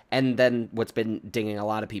flexibility. And then what's been dinging a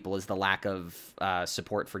lot of people is the lack of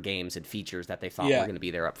support for games and features that they thought were going to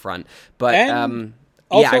be there up front. But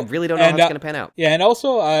also, I really don't know how it's going to pan out. Yeah, and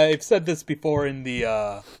also I've said this before in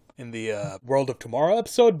the World of Tomorrow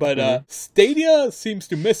episode, but Stadia seems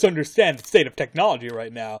to misunderstand the state of technology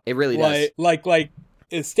right now. It really does. Like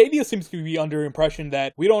Stadia seems to be under impression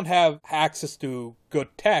that we don't have access to good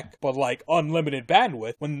tech, but like unlimited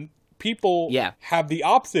bandwidth, when people have the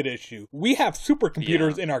opposite issue. We have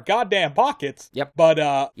supercomputers in our goddamn pockets, but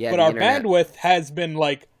our bandwidth has been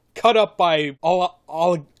like cut up by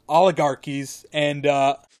oligarchies and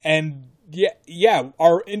our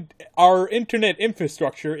internet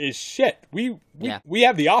infrastructure is shit. We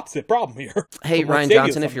have the opposite problem here. Hey, Ryan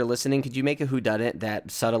Johnson, if you're listening, could you make a whodunit that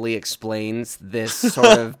subtly explains this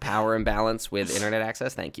sort of power imbalance with internet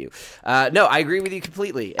access? Thank you. No, I agree with you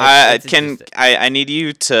completely. I need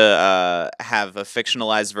you to have a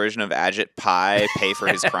fictionalized version of Ajit Pai pay for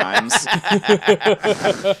his crimes.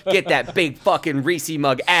 Get that big fucking Reese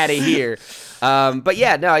mug out of here. But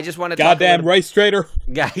yeah, no, I just want to goddamn rice trader.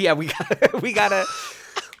 Yeah, we gotta.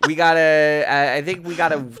 I think we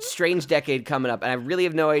got a strange decade coming up, and I really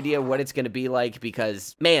have no idea what it's going to be like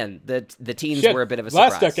because, man, the teens were a bit of a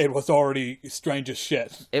surprise. Last decade was already strange as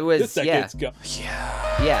shit. It was, this decade's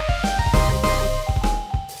Yeah.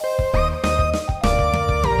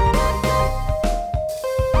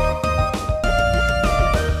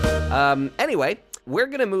 Anyway, we're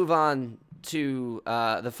gonna move on to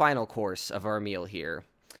the final course of our meal here.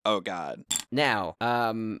 Oh God. Now,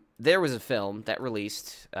 there was a film that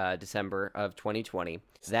released December of 2020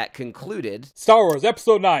 that concluded Star Wars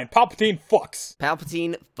Episode 9, Palpatine fucks.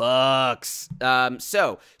 Palpatine fucks.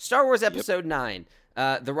 So, Star Wars Episode 9,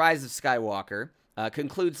 The Rise of Skywalker,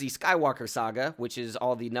 concludes the Skywalker saga, which is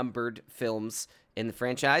all the numbered films in the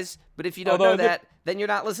franchise. But if you don't know that, then you're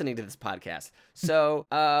not listening to this podcast. So,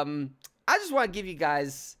 I just want to give you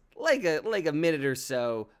guys like a minute or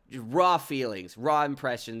so, just raw feelings, raw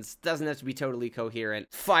impressions. Doesn't have to be totally coherent.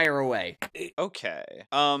 Fire away. Okay.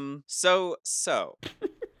 Oh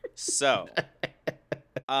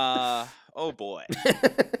boy.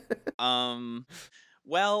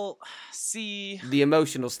 Well, see. The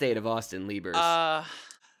emotional state of Austin Liebers.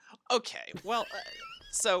 Okay. Well,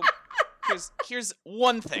 so here's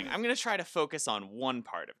one thing. I'm gonna try to focus on one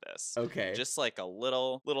part of this. Okay. Just like a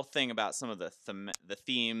little thing about some of the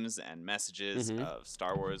themes and messages of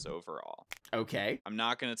Star Wars overall. Okay. I'm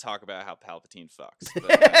not gonna talk about how Palpatine fucks.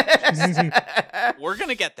 But we're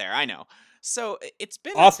gonna get there. I know. So it's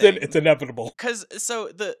been Austin. It's inevitable. Because so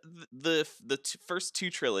the first two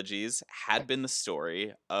trilogies had been the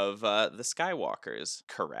story of the Skywalkers,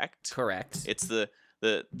 correct? Correct. It's the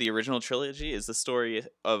original trilogy is the story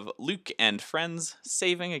of Luke and friends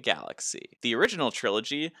saving a galaxy. The original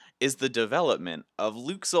trilogy is the development of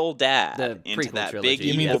Luke's old dad The into prequel that trilogy. big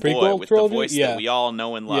You mean evil the boy prequel with trilogy? the voice Yeah. that we all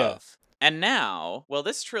know and Yeah. love. And now, well,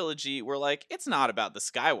 this trilogy, we're like, it's not about the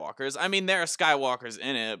Skywalkers. I mean, there are Skywalkers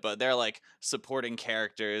in it, but they're like supporting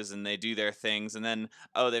characters and they do their things. And then,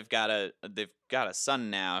 oh, they've got a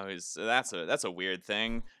son now who's that's a weird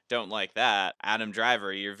thing. Don't like that. Adam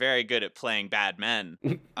Driver, you're very good at playing bad men.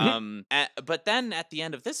 But then at the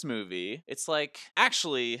end of this movie, it's like,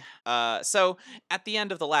 actually, so at the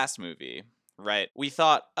end of the last movie, right, we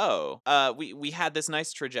thought, we had this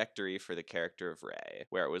nice trajectory for the character of Rey,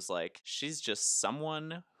 where it was like, she's just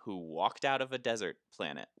someone who walked out of a desert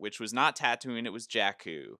planet, which was not Tatooine, it was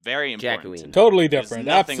Jakku. Very important. Jakkuine. to note. Totally There's different.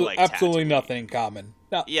 nothing like Absolutely Tatooine. nothing in common.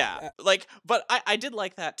 No. Yeah, like, but I did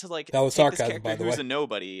like that to like That was take this sarcasm, character by the who's way. a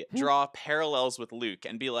nobody, draw parallels with Luke,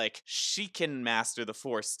 and be like, she can master the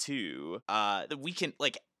Force too. We can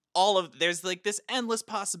like there's like this endless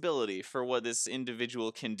possibility for what this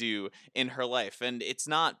individual can do in her life, and it's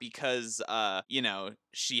not because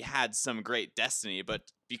she had some great destiny, but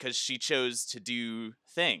because she chose to do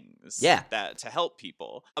things that to help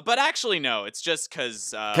people. But actually no, it's just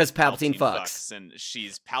because Palpatine fucks. and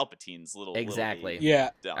she's Palpatine's little Exactly. Yeah.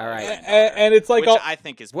 All right. And it's like which I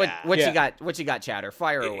think is What bad. what you got, Chowder?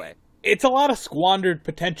 Fire away. it's a lot of squandered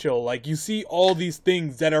potential. Like, you see all these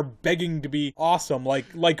things that are begging to be awesome.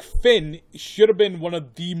 Like Finn should have been one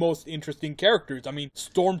of the most interesting characters. I mean,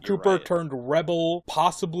 Stormtrooper turned rebel,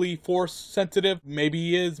 possibly Force sensitive.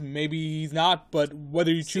 Maybe he is, maybe he's not. But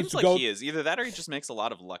whether you choose Seems to like go, he is. Either that or he just makes a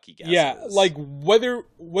lot of lucky guesses. yeah, like whether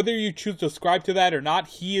you choose to ascribe to that or not,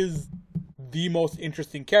 he is the most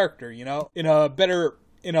interesting character. You know, in a better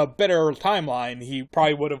timeline, he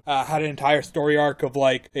probably would have had an entire story arc of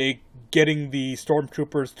like getting the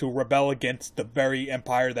Stormtroopers to rebel against the very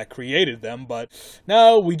empire that created them. But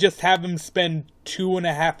no, we just have him spend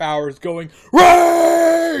 2.5 hours going,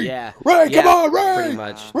 Rey! Yeah. Rey, come on, Rey! Pretty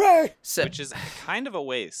much. Rey! So, Which is kind of a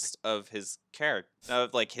waste of his character,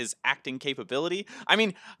 of like his acting capability. I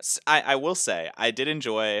mean, I will say, I did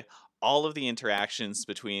enjoy all of the interactions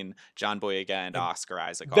between John Boyega and Oscar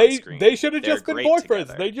Isaac on screen. They should have They're just been great boyfriends.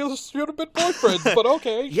 together. They just should have been boyfriends, but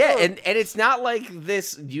okay. yeah, sure. and it's not like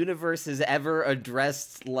this universe has ever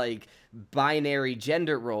addressed like binary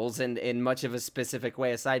gender roles in much of a specific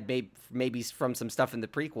way, aside maybe from some stuff in the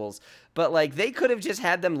prequels. But like, they could have just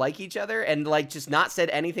had them like each other and like just not said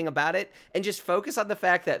anything about it and just focus on the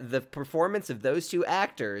fact that the performance of those two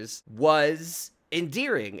actors was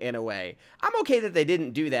endearing in a way. I'm okay that they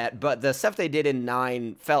didn't do that, but the stuff they did in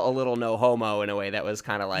 9 felt a little no homo in a way that was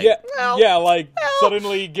kind of like,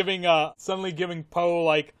 suddenly giving Poe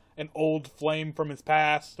like an old flame from his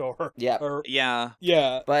past, or Yeah.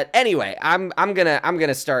 But anyway, I'm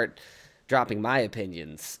gonna start dropping my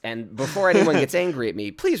opinions, and before anyone gets angry at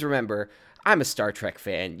me, please remember, I'm a Star Trek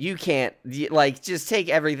fan. You can't just take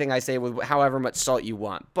everything I say with however much salt you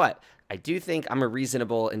want, but I do think I'm a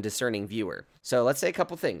reasonable and discerning viewer. So let's say a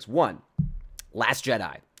couple things. 1, Last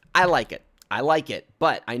Jedi. I like it,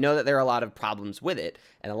 but I know that there are a lot of problems with it,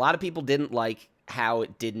 and a lot of people didn't like how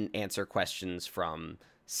it didn't answer questions from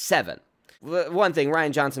 7. One thing,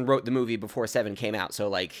 Rian Johnson wrote the movie before 7 came out, so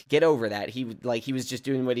like, get over that. He was just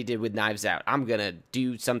doing what he did with Knives Out. I'm gonna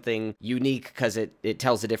do something unique because it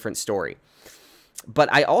tells a different story.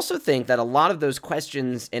 But I also think that a lot of those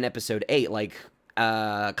questions in episode 8, like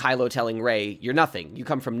Kylo telling Rey, "You're nothing. You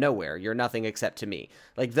come from nowhere. You're nothing except to me."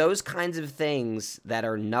 Like those kinds of things that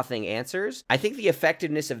are nothing answers. I think the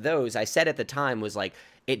effectiveness of those, I said at the time, was like,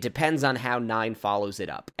 it depends on how 9 follows it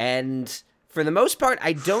up. And for the most part,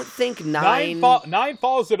 I don't think 9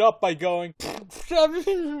 follows it up by going.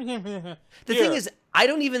 The thing is, I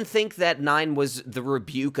don't even think that 9 was the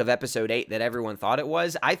rebuke of episode 8 that everyone thought it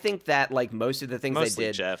was. I think that like most of the things Mostly they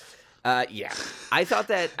did, Jeff. Yeah, I thought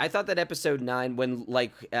that episode 9,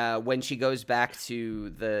 when she goes back to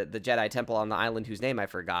the Jedi Temple on the island whose name I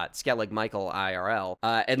forgot, Skellig Michael IRL,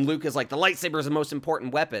 and Luke is like, the lightsaber is the most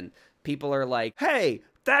important weapon. People are like, hey,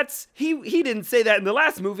 he didn't say that in the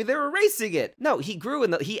last movie. They're erasing it. No, he grew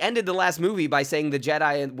he ended the last movie by saying the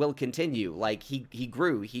Jedi will continue. Like he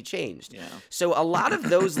grew, he changed. Yeah. So a lot of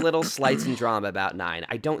those little slights and drama about 9,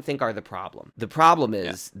 I don't think are the problem. The problem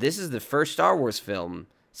is this is the first Star Wars film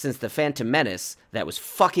since The Phantom Menace that was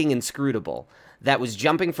fucking inscrutable, that was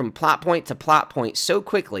jumping from plot point to plot point so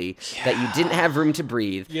quickly that you didn't have room to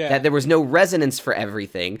breathe, that there was no resonance for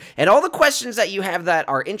everything, and all the questions that you have that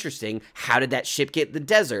are interesting. How did that ship get in the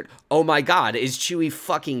desert? Oh my god, is Chewie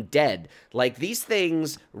fucking dead? Like, these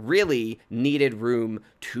things really needed room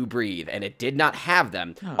to breathe, and it did not have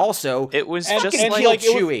them. Also, it was fucking just kill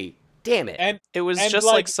Chewie. Damn it. And it was just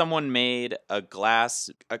like someone made a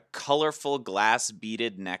colorful glass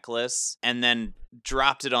beaded necklace and then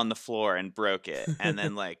dropped it on the floor and broke it, and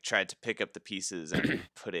then like tried to pick up the pieces and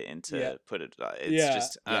put it into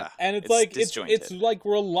and it's like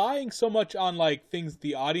relying so much on like things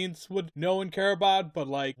the audience would know and care about, but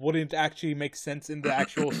like wouldn't actually make sense in the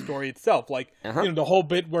actual story itself. Like you know, the whole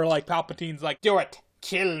bit where like Palpatine's like, do it.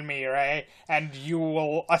 Kill me, Rey, and you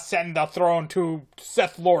will ascend the throne to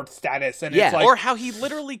Sith Lord status. And it's like, or how he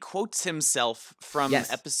literally quotes himself from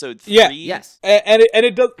episode 3. And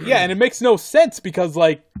it does, and it makes no sense because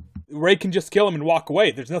like Rey can just kill him and walk away.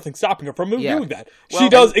 There's nothing stopping her from doing that. Well, she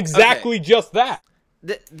does exactly just that.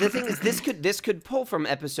 The thing is, this could pull from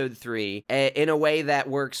episode 3 in a way that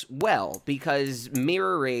works well, because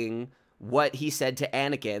mirroring what he said to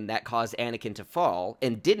Anakin that caused Anakin to fall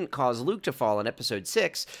and didn't cause Luke to fall in episode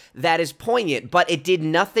 6, that is poignant, but it did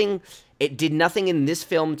nothing in this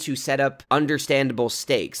film to set up understandable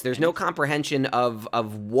stakes. There's no comprehension of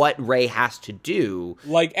what Rey has to do.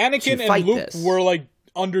 Like Anakin and Luke were like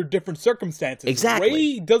under different circumstances. Exactly.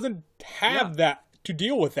 Rey doesn't have that to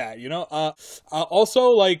deal with that, you know? Also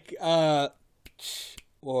like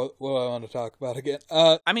what do I want to talk about again?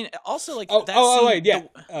 I mean, also like that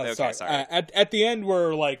scene. Sorry. At the end,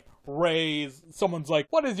 where like someone's like,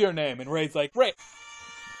 "What is your name?" and Rey's like, "Rey."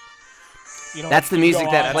 You know, that's the music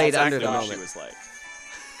that played exactly under the moment. She was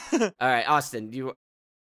like. All right, Austin, you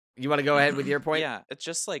want to go ahead with your point? Yeah, it's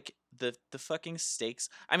just like the fucking stakes.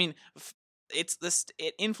 I mean,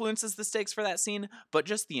 it influences the stakes for that scene, but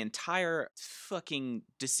just the entire fucking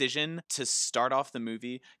decision to start off the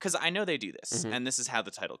movie, because I know they do this, and this is how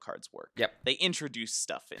the title cards work. Yep. They introduce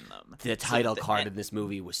stuff in them. The title card in this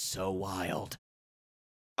movie was so wild.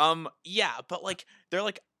 Yeah, but like they're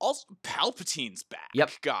like, also Palpatine's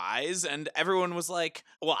back, guys, and everyone was like,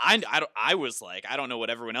 well, I was like, I don't know what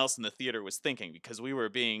everyone else in the theater was thinking, because we were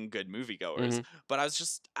being good moviegoers, but I was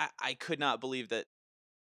just, I could not believe that.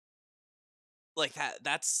 Like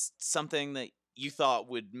that's something that you thought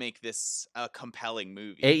would make this a compelling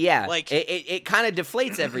movie. Like it kind of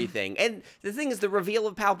deflates everything. And the thing is, the reveal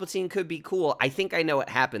of Palpatine could be cool. I think I know what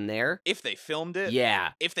happened there. If they filmed it,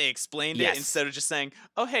 if they explained it instead of just saying,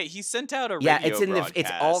 "Oh, hey, he sent out a radio broadcast."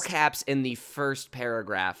 It's all caps in the first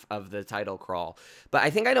paragraph of the title crawl. But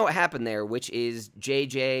I think I know what happened there, which is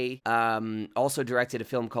JJ also directed a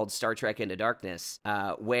film called Star Trek Into Darkness,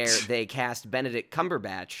 where they cast Benedict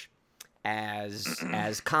Cumberbatch as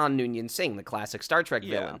Khan Noonien Singh, the classic Star Trek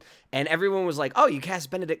villain. And everyone was like, "Oh, you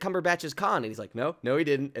cast Benedict Cumberbatch as Khan." And he's like, No, he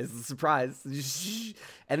didn't. It's a surprise.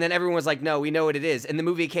 And then everyone was like, "No, we know what it is." And the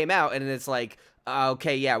movie came out, and it's like,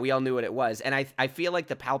 okay, yeah, we all knew what it was. And I feel like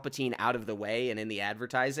the Palpatine out of the way and in the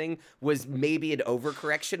advertising was maybe an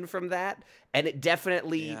overcorrection from that. And it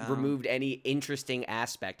definitely removed any interesting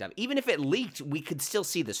aspect of it. Even if it leaked, we could still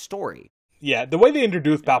see the story. Yeah, the way they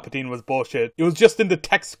introduced Palpatine was bullshit. It was just in the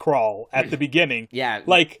text crawl at the beginning. Yeah.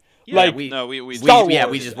 Like Star Wars, we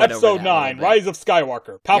just went Episode 9, Rise of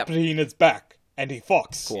Skywalker. Palpatine is back, and he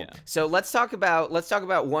fucks. Cool. Yeah. So let's talk about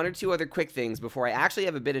one or two other quick things before I actually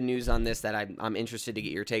have a bit of news on this that I'm interested to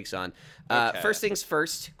get your takes on. First things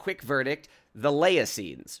first, quick verdict. the Leia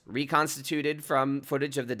scenes, reconstituted from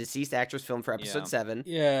footage of the deceased actress filmed for episode 7.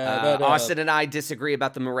 Yeah, Austin and I disagree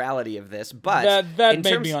about the morality of this, but that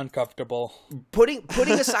made me uncomfortable. Putting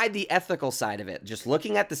aside the ethical side of it, just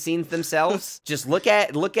looking at the scenes themselves, just look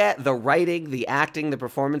at the writing, the acting, the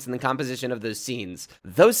performance, and the composition of those scenes.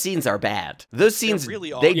 Those scenes are bad. Those scenes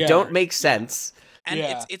really are. they don't make sense. And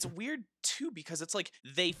it's weird too, because it's like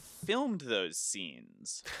they filmed those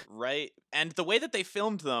scenes, right? And the way that they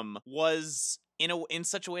filmed them was in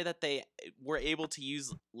such a way that they were able to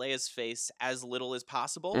use Leia's face as little as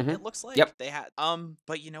possible. It looks like they had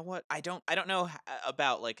but you know what? I don't know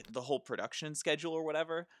about like the whole production schedule or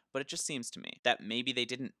whatever, but it just seems to me that maybe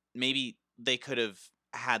they could have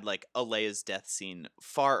had like a Leia's death scene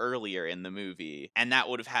far earlier in the movie, and that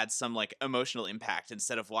would have had some like emotional impact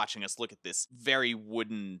instead of watching us look at this very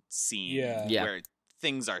wooden scene where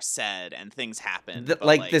things are said and things happen.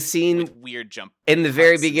 Like the scene with weird jump in the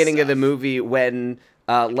very beginning of the movie when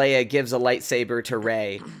Leia gives a lightsaber to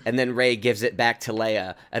Rey, and then Rey gives it back to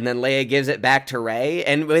Leia, and then Leia gives it back to Rey,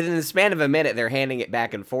 and within the span of a minute they're handing it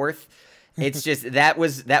back and forth. It's just that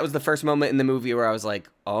was the first moment in the movie where I was like,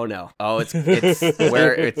 oh no, it's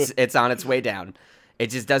where it's on its way down.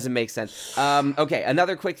 It just doesn't make sense. Okay,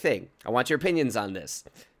 another quick thing. I want your opinions on this.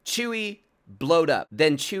 Chewie blowed up,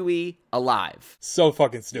 then Chewie alive. So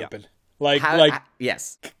fucking stupid.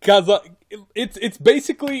 Yes, because it's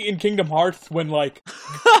basically in Kingdom Hearts when like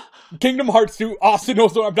Kingdom Hearts 2. Austin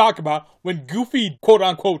knows what I'm talking about. When Goofy quote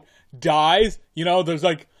unquote dies, you know, there's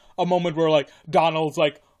like a moment where like Donald's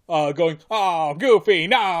like going, oh, Goofy,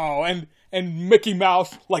 no, and Mickey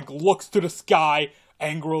Mouse like looks to the sky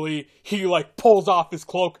angrily. He like pulls off his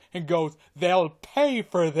cloak and goes, they'll pay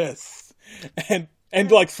for this, and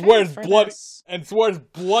like swears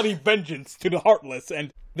bloody vengeance to the Heartless.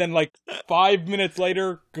 And then like 5 minutes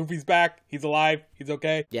later, Goofy's back, he's alive, he's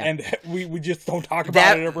okay, and we just don't talk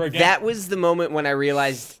about it ever again. That was the moment when I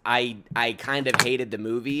realized I kind of hated the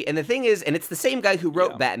movie. And the thing is, and it's the same guy who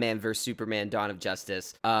wrote Batman vs Superman: Dawn of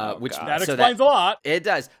Justice, which that explains a lot. It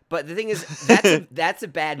does. But the thing is, that's a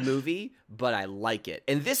bad movie, but I like it.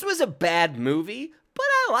 And this was a bad movie, but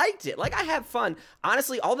I liked it. Like, I have fun.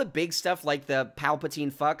 Honestly, all the big stuff like the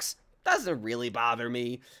Palpatine fucks doesn't really bother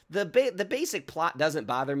me. The basic plot doesn't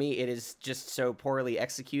bother me. It is just so poorly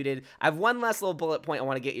executed. I have one last little bullet point I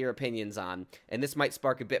want to get your opinions on, and this might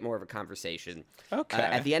spark a bit more of a conversation. Okay.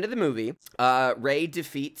 At the end of the movie, Rey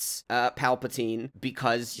defeats Palpatine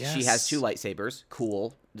because she has 2 lightsabers.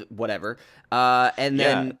 Cool. Whatever. And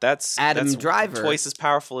then that's Driver, twice as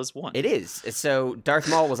powerful as one. It is. So Darth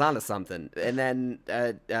Maul was onto something. And then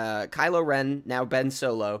Kylo Ren, now Ben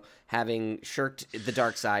Solo, having shirked the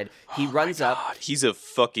dark side, he runs up. He's a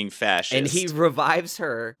fucking fascist. And he revives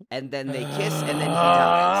her, and then they kiss, and then he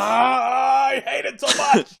dies. I hate it so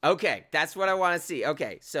much. Okay, that's what I want to see.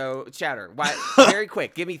 Okay, so Chowder, why? Very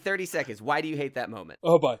quick, give me 30 seconds. Why do you hate that moment?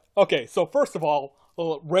 Oh boy. Okay, so first of all,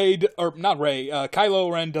 Kylo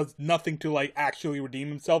Ren does nothing to like actually redeem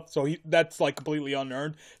himself, so that's like completely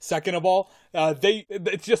unearned. Second of all,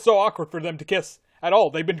 it's just so awkward for them to kiss at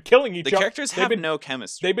all. They've been killing each other. The characters have no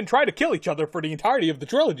chemistry. They've been trying to kill each other for the entirety of the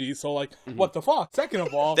trilogy, so like, what the fuck? Second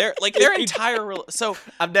of all, their entire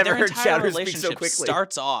I've never heard Chowder speak relationship so quickly.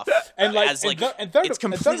 Starts off and like, as like it's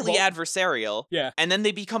completely adversarial, yeah, and then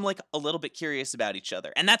they become like a little bit curious about each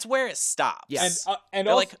other, and that's where it stops. Yes, and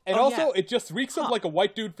also it just reeks of like a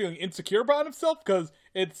white dude feeling insecure about himself, because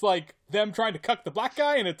it's like them trying to cuck the black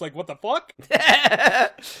guy, and it's like, what the fuck?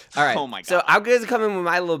 All right. Oh my god. So I'm going to come in with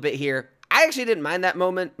my little bit here. I actually didn't mind that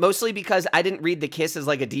moment, mostly because I didn't read the kiss as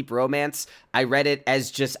like a deep romance. I read it as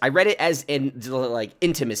in like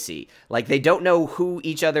intimacy. Like they don't know who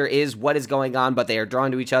each other is, what is going on, but they are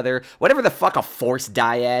drawn to each other. Whatever the fuck a force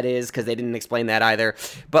dyad is, because they didn't explain that either.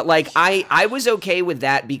 But like I was okay with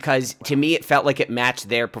that because to me it felt like it matched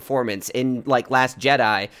their performance in like Last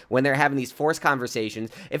Jedi when they're having these force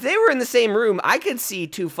conversations. If they were in the same room, I could see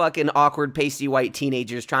 2 fucking awkward pasty white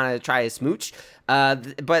teenagers trying to smooch.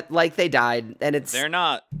 But like they died, and they're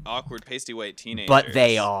not awkward pasty white teenagers. But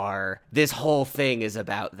they are. This whole thing is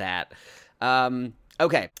about that.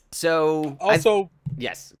 Okay, so also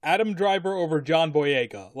yes, Adam Driver over John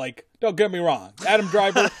Boyega. Like, don't get me wrong, Adam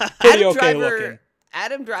Driver pretty looking.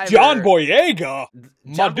 Adam Driver, John Boyega,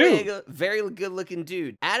 my dude, Boyega, very good looking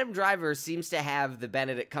dude. Adam Driver seems to have the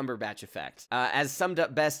Benedict Cumberbatch effect, as summed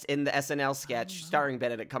up best in the SNL sketch starring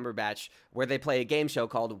Benedict Cumberbatch, where they play a game show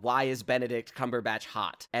called "Why Is Benedict Cumberbatch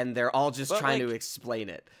Hot?" and they're all just trying to explain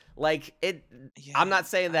it. Like it, I'm not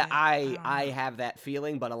saying that I have that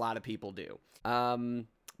feeling, but a lot of people do.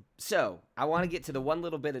 So, I want to get to the one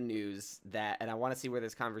little bit of news and I want to see where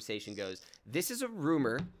this conversation goes. This is a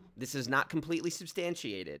rumor This is not completely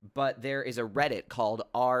substantiated, but there is a Reddit called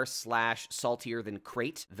r/saltier than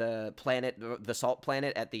Crate, the salt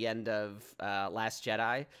planet at the end of Last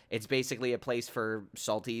Jedi. It's basically a place for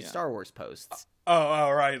salty Star Wars posts. Oh,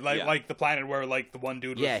 right. Like the planet where like the one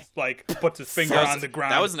dude was like puts his finger on the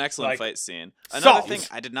ground. That was an excellent fight scene. Another Salt. thing,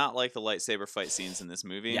 I did not like the lightsaber fight scenes in this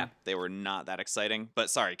movie. Yeah. They were not that exciting. But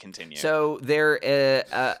sorry, continue. So there,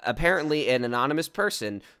 apparently, an anonymous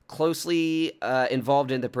person closely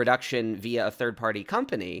involved in the production via a third-party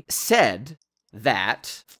company said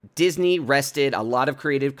that Disney wrested a lot of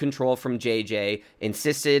creative control from JJ,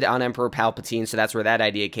 insisted on Emperor Palpatine, so that's where that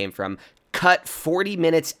idea came from, cut 40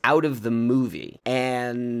 minutes out of the movie,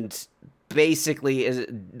 and basically is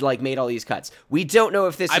like made all these cuts. We don't know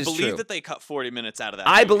if this is true. I believe that they cut 40 minutes out of that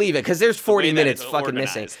I movie. believe it, because there's 40 minutes fucking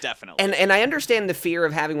organized, missing. Definitely. And I understand the fear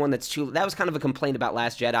of having one that's too... That was kind of a complaint about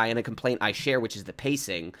Last Jedi, and a complaint I share, which is the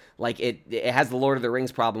pacing. Like, it has the Lord of the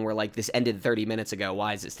Rings problem where, like, this ended 30 minutes ago.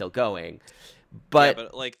 Why is it still going?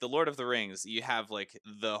 But like the Lord of the Rings, you have like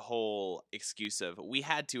the whole excuse of we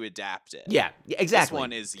had to adapt it. Yeah, exactly. This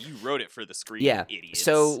one is you wrote it for the screen, idiots.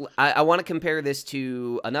 So I want to compare this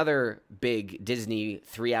to another big Disney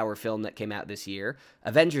 3-hour film that came out this year,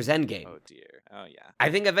 Avengers Endgame. Oh dear. Oh yeah. I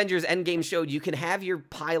think Avengers Endgame showed you can have your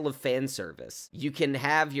pile of fan service. You can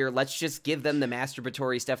have your let's just give them the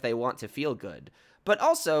masturbatory stuff they want to feel good. But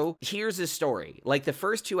also, here's a story. Like, the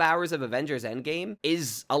first 2 hours of Avengers Endgame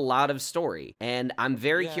is a lot of story. And I'm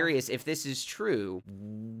very curious if this is true,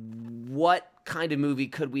 what kind of movie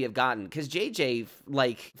could we have gotten? Because JJ,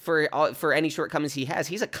 like, for any shortcomings he has,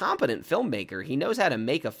 he's a competent filmmaker. He knows how to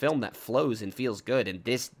make a film that flows and feels good, and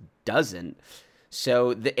this doesn't.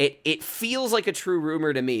 So it feels like a true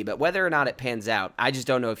rumor to me, but whether or not it pans out, I just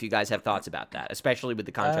don't know if you guys have thoughts about that, especially with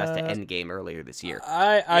the contrast to Endgame earlier this year.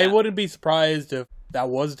 I wouldn't be surprised if that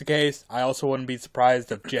was the case. I also wouldn't be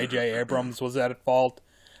surprised if J.J. Abrams was at fault.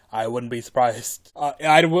 I wouldn't be surprised.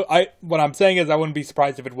 What I'm saying is I wouldn't be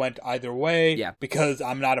surprised if it went either way. Yeah. Because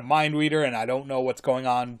I'm not a mind reader and I don't know what's going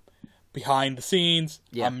on behind the scenes.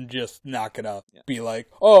 Yeah. I'm just not gonna be like,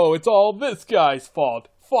 oh, it's all this guy's fault.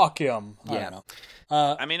 Fuck him. I don't know.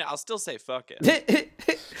 I mean, I'll still say fuck it.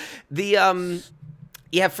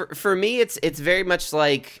 For me, it's very much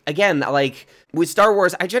like, again, like with Star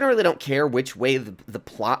Wars, I generally don't care which way the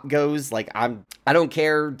plot goes. Like, I don't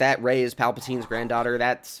care that Rey is Palpatine's granddaughter.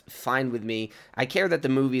 That's fine with me. I care that the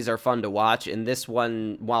movies are fun to watch, and this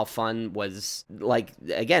one, while fun, was, like,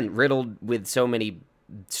 again, riddled with so many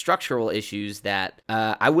structural issues that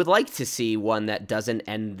I would like to see one that doesn't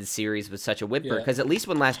end the series with such a whimper, because at least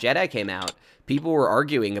when Last Jedi came out, people were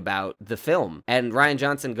arguing about the film, and Rian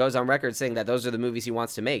Johnson goes on record saying that those are the movies he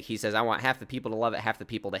wants to make. He says, I want half the people to love it, half the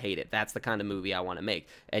people to hate it. That's the kind of movie I want to make.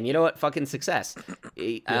 And you know what? Fucking success.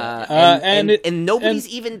 And nobody's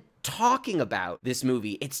even talking about this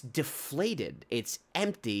movie. It's deflated. It's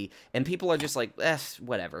empty. And people are just like,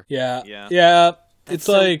 whatever. Yeah. That's it's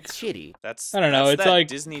so like shitty. That's I don't know. It's that like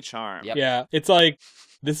Disney charm. Yep. Yeah, it's like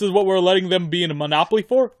this is what we're letting them be in a monopoly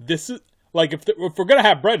for. This is like if we're gonna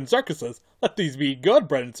have bread and circuses, let these be good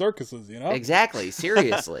bread and circuses. You know? Exactly.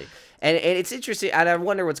 Seriously. And it's interesting, and I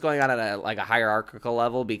wonder what's going on at a hierarchical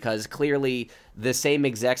level, because clearly the same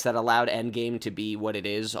execs that allowed Endgame to be what it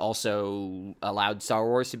is also allowed Star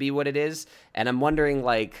Wars to be what it is. And I'm wondering,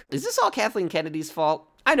 like, is this all Kathleen Kennedy's fault?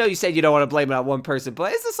 I know you said you don't want to blame it on one person,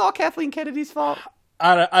 but is this all Kathleen Kennedy's fault?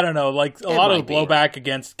 I don't know. Like, a lot of the blowback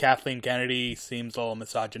against Kathleen Kennedy seems a little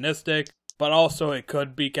misogynistic, but also it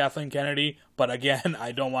could be Kathleen Kennedy. But again,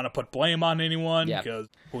 I don't want to put blame on anyone because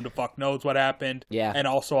who the fuck knows what happened. Yeah. And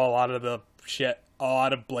also a lot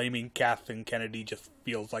of blaming Kathleen Kennedy just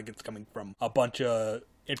feels like it's coming from a bunch of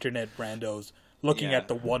internet randos looking at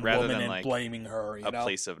the one woman and like blaming her, you know?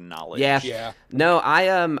 Place of knowledge. Yeah. No,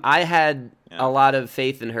 I had a lot of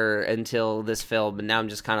faith in her until this film, and now I'm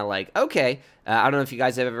just kind of like, okay. I don't know if you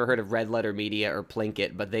guys have ever heard of Red Letter Media or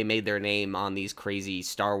Plinkett, but they made their name on these crazy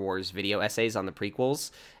Star Wars video essays on the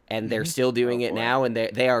prequels, and they're still doing it now, and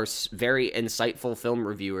they are very insightful film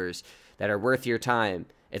reviewers that are worth your time.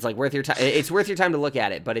 It's like worth your time. It's worth your time to look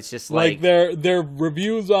at it, but it's just like their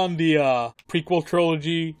reviews on the prequel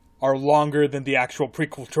trilogy are longer than the actual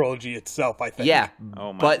prequel trilogy itself, I think. Yeah,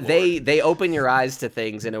 but Lord. they open your eyes to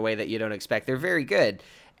things in a way that you don't expect. They're very good,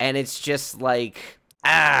 and it's just like,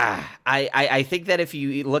 I think that if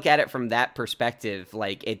you look at it from that perspective,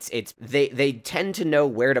 like they tend to know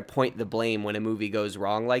where to point the blame when a movie goes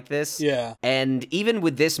wrong like this. Yeah. And even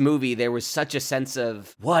with this movie, there was such a sense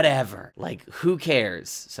of whatever, like who cares?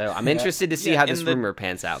 So I'm interested to see how this rumor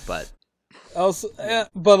pans out, but. Also,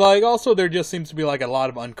 but like also there just seems to be like a lot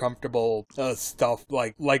of uncomfortable stuff,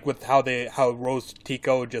 like with how Rose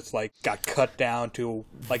Tico just like got cut down to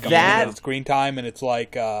like a minute of screen time, and it's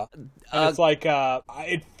like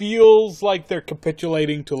it feels like they're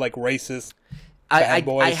capitulating to like racist.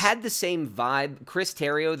 I had the same vibe. Chris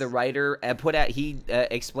Terrio, the writer,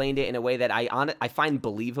 explained it in a way that I find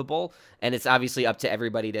believable, and it's obviously up to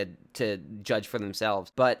everybody to judge for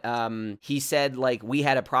themselves. But he said, like, we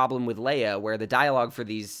had a problem with Leia where the dialogue for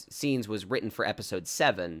these scenes was written for episode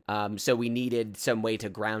 7, so we needed some way to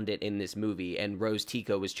ground it in this movie, and Rose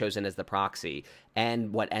Tico was chosen as the proxy.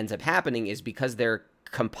 And what ends up happening is because they're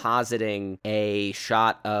compositing a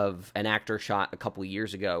shot of an actor shot a couple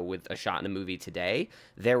years ago with a shot in a movie today,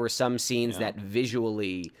 there were some scenes that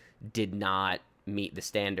visually did not meet the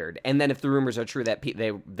standard. And then if the rumors are true that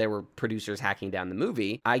there were producers hacking down the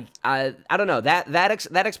movie, I don't know,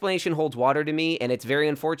 that explanation holds water to me, and it's very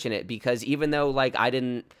unfortunate because even though like I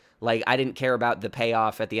didn't care about the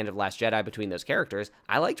payoff at the end of Last Jedi between those characters,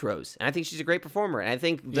 I liked Rose, and I think she's a great performer, and I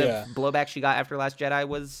think the blowback she got after Last Jedi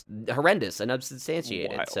was horrendous and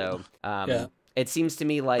unsubstantiated. Wild. So it seems to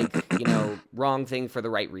me like, wrong thing for the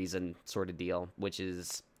right reason sort of deal, which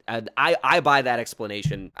is... I buy that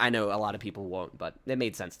explanation. I know a lot of people won't, but it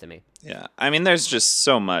made sense to me. Yeah, I mean, there's just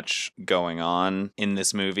so much going on in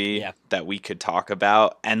this movie that we could talk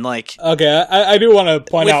about, and like, okay, I do want to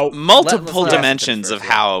point out multiple dimensions of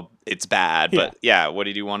how it's bad. But what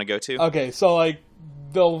did you want to go to? Okay, so like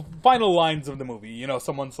the final lines of the movie,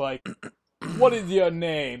 someone's like, "What is your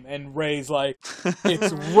name?" And Rey's like,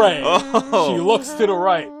 "It's Rey." She looks to the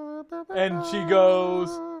right, and she goes,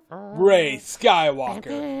 Rey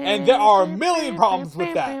Skywalker. And there are a million problems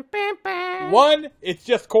with that. One, it's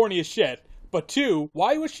just corny as shit. But two,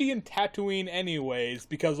 why was she in Tatooine anyways?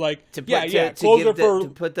 Because like, to put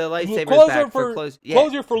the lightsabers back for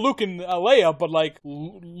closure for Luke and Leia. But like,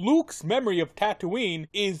 Luke's memory of Tatooine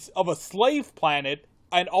is of a slave planet,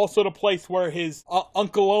 and also the place where his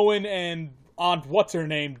Uncle Owen and Aunt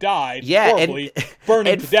What's-Her-Name died horribly,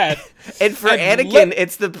 burning to death. And for Anakin,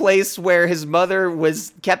 it's the place where his mother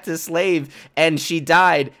was kept a slave, and she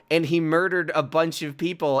died, and he murdered a bunch of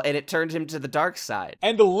people, and it turned him to the dark side.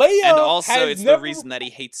 And Leia and also, it's the reason that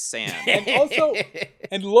he hates sand. And also,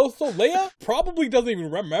 Leia probably doesn't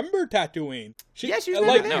even remember Tatooine. She's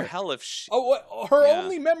like, no, hell if she... her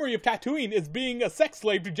only memory of Tatooine is being a sex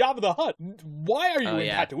slave to Jabba the Hutt. Why are you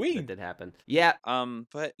in Tatooine? That did happen. Yeah.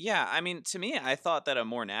 But yeah, I mean, to me, I thought that a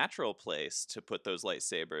more natural place to put those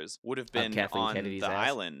lightsabers would have been on Kennedy's the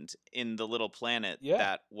island in the little planet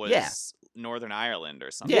that was Northern Ireland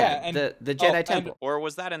or something. Yeah, and the Jedi Temple. Or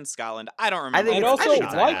was that in Scotland? I don't remember. And also,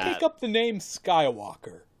 why pick up the name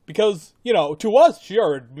Skywalker? Because, to us,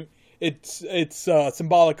 sure, it's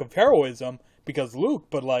symbolic of heroism, because Luke,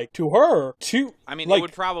 but like to her, I mean, like, it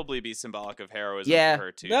would probably be symbolic of heroism for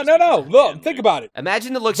her too. No. Look, think about it.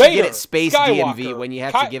 Imagine the looks Vader, you get at Space Skywalker, DMV when you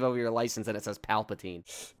have to give over your license and it says Palpatine.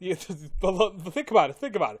 Yeah, but think about it.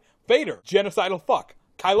 Vader, genocidal fuck.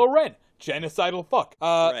 Kylo Ren, genocidal fuck.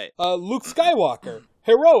 Luke Skywalker,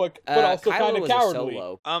 heroic, but also kind of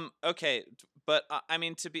cowardly. Okay. But I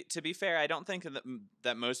mean, to be fair, I don't think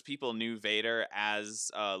that most people knew Vader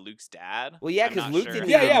as Luke's dad. Well, yeah, because Luke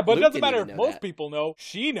didn't. But it doesn't matter if most people know.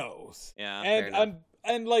 She knows. Yeah,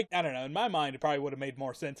 and like, I don't know. In my mind, it probably would have made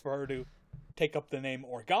more sense for her to take up the name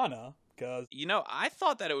Organa. Because I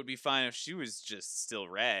thought that it would be fine if she was just still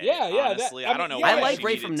Rey. Honestly, I don't know. I like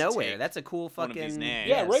Rey from Nowhere. That's a cool fucking name.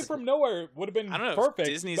 Yeah, Rey from Nowhere would have been. I don't know. Perfect.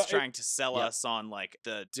 If Disney's trying to sell us on like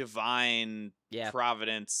the divine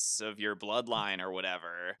providence of your bloodline or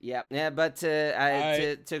whatever. Yeah, but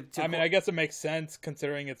I mean, I guess it makes sense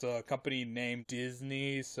considering it's a company named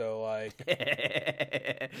Disney. So like,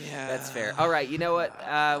 that's fair. All right, you know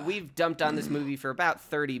what? We've dumped on this movie for about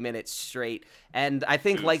 30 minutes straight, and I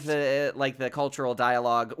think like the cultural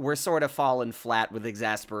dialogue, we're sort of falling flat with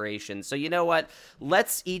exasperation. So you know what?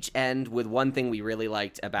 Let's each end with one thing we really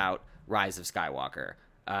liked about Rise of Skywalker.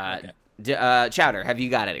 Chowder, have you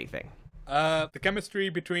got anything? The chemistry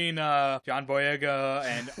between John Boyega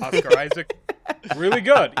and Oscar Isaac, really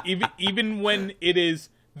good. Even when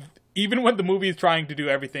the movie is trying to do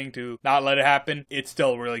everything to not let it happen, it's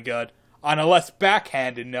still really good. On a less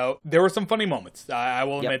backhanded note, there were some funny moments. I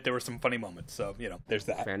will admit there were some funny moments. So, there's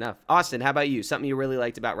that. Fair enough. Austin, how about you? Something you really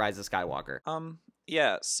liked about Rise of Skywalker?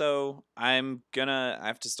 Yeah, so I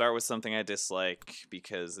have to start with something I dislike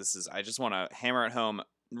because I just want to hammer it home.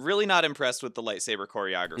 Really not impressed with the lightsaber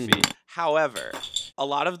choreography. However, a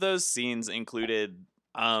lot of those scenes included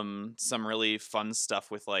some really fun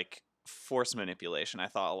stuff with like force manipulation. I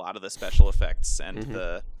thought a lot of the special effects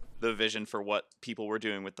and the vision for what people were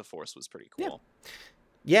doing with the Force was pretty cool.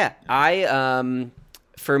 Yeah,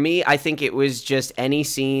 for me, I think it was just any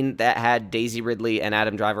scene that had Daisy Ridley and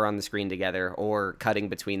Adam Driver on the screen together or cutting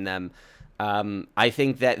between them. I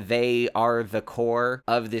think that they are the core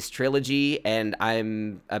of this trilogy, and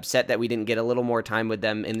I'm upset that we didn't get a little more time with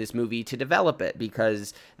them in this movie to develop it,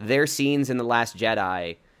 because their scenes in The Last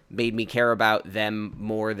Jedi made me care about them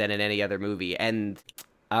more than in any other movie. And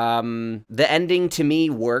the ending to me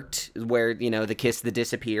worked, where, the kiss, the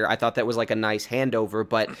disappear. I thought that was like a nice handover,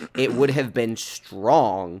 but it would have been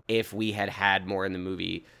strong if we had more in the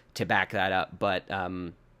movie to back that up. But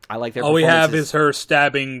I like their all we have is her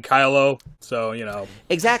stabbing Kylo, so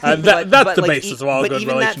exactly. That's the basis of all good relationships.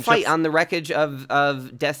 But even that fight on the wreckage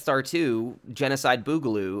of Death Star 2, Genocide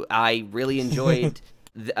Boogaloo, I really enjoyed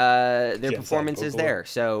their performances there.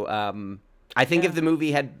 So I think if the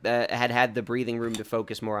movie had the breathing room to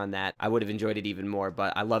focus more on that, I would have enjoyed it even more.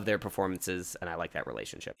 But I love their performances, and I like that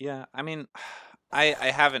relationship. Yeah, I mean,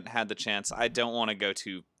 I haven't had the chance. I don't want to go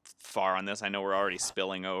too far on this. I know we're already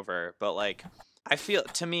spilling over, but like,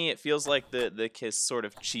 to me, it feels like the kiss sort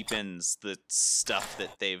of cheapens the stuff that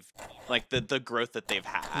they've, like the growth that they've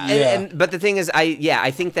had. Yeah. But the thing is,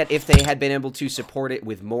 I think that if they had been able to support it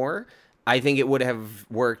with more, I think it would have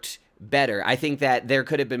worked better. I think that there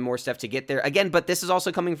could have been more stuff to get there. Again, but this is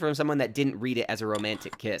also coming from someone that didn't read it as a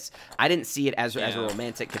romantic kiss. I didn't see it as a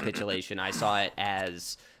romantic capitulation. I saw it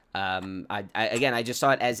as I just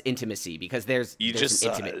saw it as intimacy, because there's just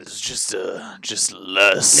just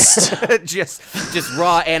lust. just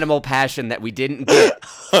raw animal passion that we didn't get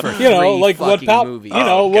for like what movie.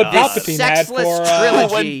 What Palpatine had for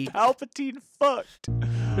trilogy. When Palpatine fucked.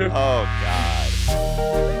 Oh god.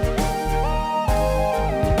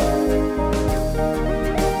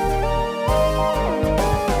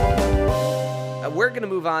 We're going to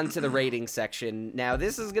move on to the rating section. Now,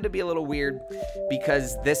 this is going to be a little weird,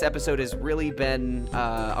 because this episode has really been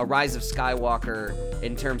a Rise of Skywalker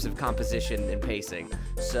in terms of composition and pacing.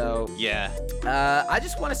 So, yeah. I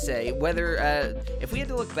just want to say, whether if we had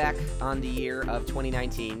to look back on the year of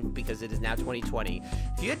 2019, because it is now 2020,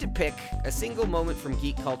 if you had to pick a single moment from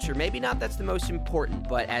geek culture, maybe not that's the most important,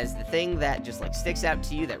 but as the thing that just like sticks out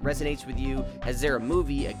to you, that resonates with you, is there a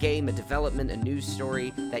movie, a game, a development, a news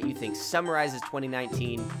story that you think summarizes 2019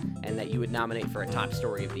 and that you would nominate for a top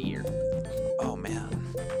story of the year? Oh man,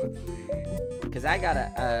 because I got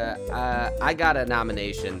a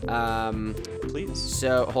nomination. Please.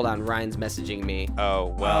 So hold on, Ryan's messaging me.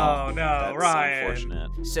 Oh well. Oh no, that's Ryan.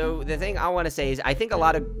 Unfortunate. So the thing I want to say is, I think a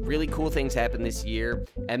lot of really cool things happened this year.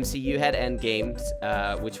 MCU had Endgames,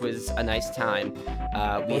 which was a nice time.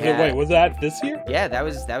 Wait, was that this year? Yeah, that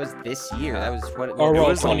was this year. That was what. It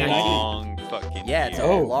was a 2019. long fucking Yeah, it's year.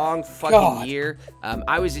 a long fucking year.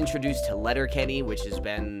 I was introduced to Letterkenny, which has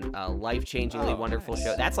been a life-changingly wonderful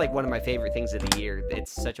show. That's like one of my favorite things of the year.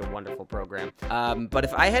 It's such a wonderful program. But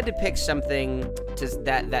if I had to pick something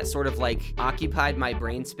that sort of like occupied my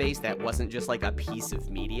brain space that wasn't just like a piece of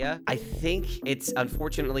media, I think it's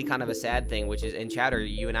unfortunately kind of a sad thing, which is, in Chowder,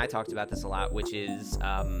 you and I talked about this a lot, which is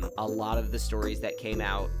a lot of the stories that came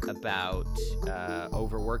out about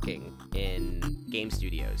overworking in game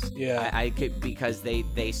studios. Yeah. I could, because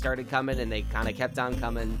they started coming and they kind of kept on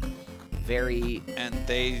coming. And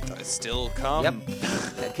they still come. Yep.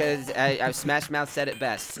 Because Smash Mouth said it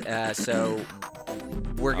best. So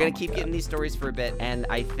we're gonna keep getting these stories for a bit, and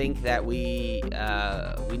I think that we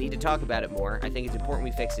need to talk about it more. I think it's important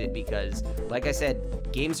we fix it, because, like I said,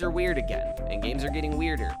 games are weird again, and games are getting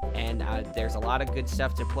weirder, and there's a lot of good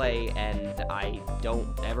stuff to play, and I don't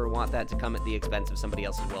ever want that to come at the expense of somebody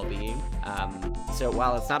else's well-being. So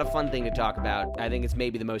while it's not a fun thing to talk about, I think it's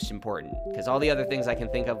maybe the most important, because all the other things I can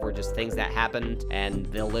think of were just things that happened, and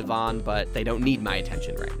they'll live on, but they don't need my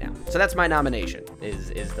attention right now. So that's my nomination,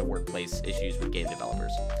 is the workplace issues with game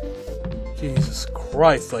developers. Jesus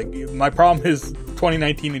Christ, like, my problem is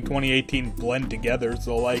 2019 and 2018 blend together,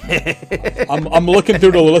 so like I'm looking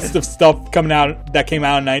through the list of stuff came out in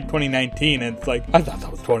 2019, and it's like, I thought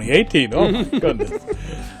that was 2018. Oh my goodness.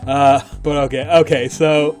 But okay,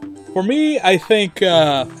 so for me, I think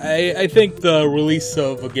I think the release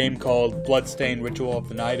of a game called Bloodstained: Ritual of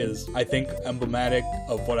the Night is, I think, emblematic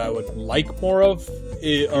of what I would like more of,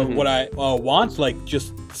 or what I want, like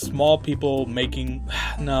just small people making.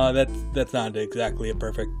 No, that's not exactly a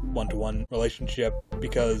perfect one-to-one relationship,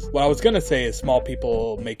 because what I was gonna say is small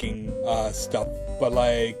people making stuff, but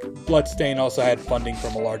like Bloodstained also had funding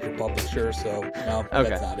from a larger publisher, so no,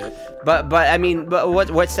 that's not it. But I mean,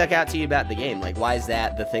 what stuck out to you about the game? Like, why is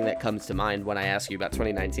that the thing that comes to mind when I ask you about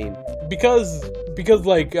 2019? Because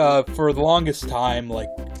like for the longest time, like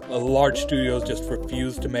large studios just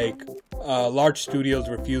refuse to make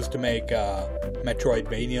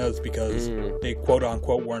Metroidvanias because they quote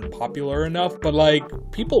unquote weren't popular enough. But like,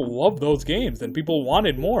 people love those games and people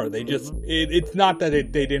wanted more. They just it's not that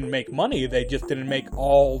they didn't make money. They just didn't make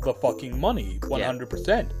all the fucking money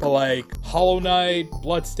 100%. But like Hollow Knight,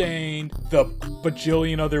 Bloodstained, the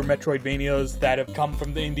bajillion other Metroidvanias that have come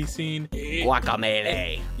from the indie scene.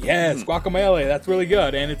 Guacamelee. Yes, Guacamelee. That's really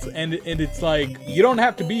good. And it's like, you don't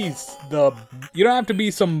have to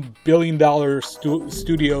be some billion-dollar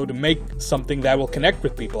studio to make something that will connect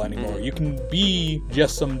with people anymore. You can be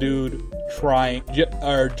just some dude trying,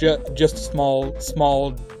 just a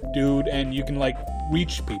small dude, and you can like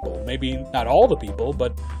reach people. Maybe not all the people,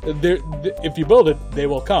 but if you build it, they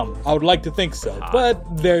will come. I would like to think so. But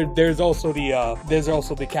there's also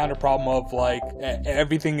the counter problem of like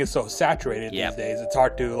everything is so saturated these days. It's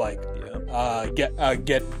hard to like get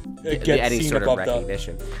any seen sort of above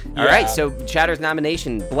recognition. All right, so Chatter's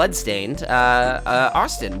nomination, Bloodstained.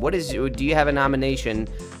 Austin, do you have a nomination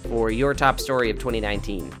for your top story of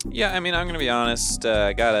 2019? Yeah, I mean, I'm gonna be honest.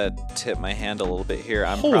 I gotta tip my hand a little bit here.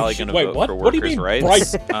 I'm Holy probably shit, gonna wait, vote what? for What do you workers' mean,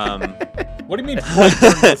 rights. What do you mean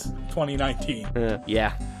Bloodstained 2019?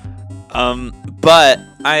 Yeah. But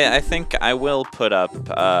I think I will put up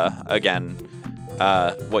again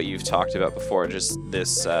what you've talked about before, just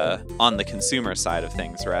this on the consumer side of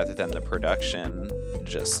things rather than the production.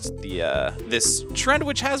 Just the this trend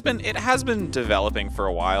which has been developing for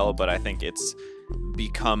a while, but I think it's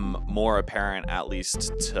become more apparent, at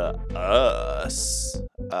least to us,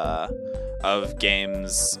 of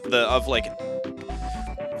games, of like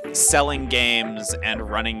selling games and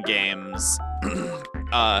running games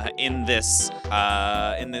in this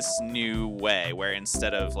new way, where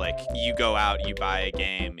instead of like you go out, you buy a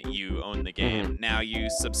game, you own the game, now you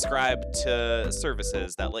subscribe to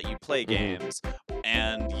services that let you play games,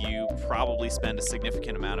 and you probably spend a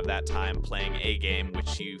significant amount of that time playing a game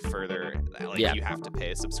which you further you have to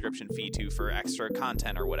pay a subscription fee to for extra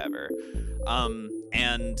content or whatever.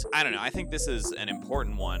 And I don't know, I think this is an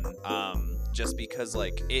important one, just because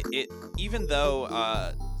like it even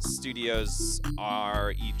though studios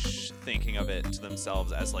are each thinking of it to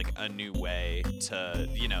themselves as like a new way to,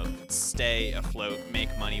 stay afloat, make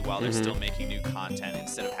money while they're still making new content,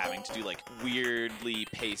 instead of having to do like weirdly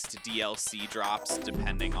paced DLC drops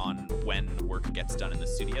depending on when work gets done in the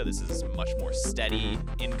studio. This is much more steady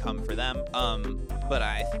income for them. But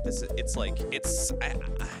I think it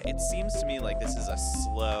seems to me like this is a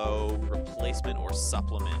slow replacement or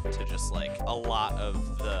supplement to just like a lot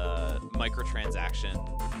of the microtransaction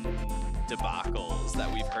debacles that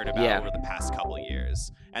we've heard about over the past couple of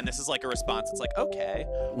years. And this is like a response. It's like, okay,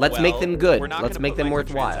 let's make them good. Let's make them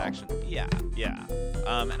worthwhile. Yeah.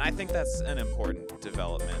 And I think that's an important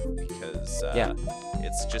development because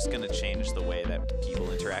it's just going to change the way that people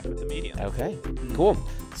interact with the medium. Okay, cool.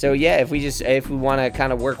 So yeah, if we want to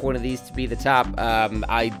kind of work one of these to be the top,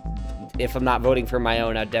 if I'm not voting for my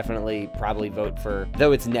own, I'd definitely probably vote for,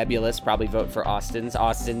 though it's nebulous, probably vote for Austin's.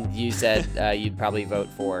 Austin, you said you'd probably vote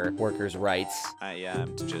for workers' rights.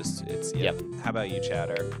 I'm just, Yep. How about you,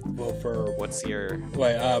 Chatter? Vote for... What's your...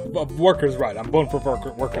 workers' right. I'm voting for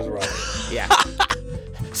workers' rights. Yeah.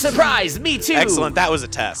 Surprise! Me too! Excellent, that was a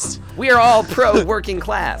test. We are all pro-working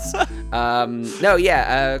class. Cool.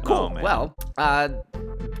 Oh, well,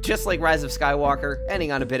 just like Rise of Skywalker,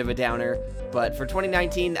 ending on a bit of a downer. But for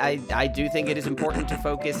 2019, I do think it is important to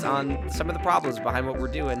focus on some of the problems behind what we're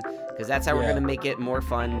doing, because that's how we're going to make it more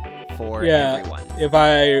fun for everyone. If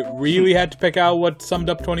I really had to pick out what summed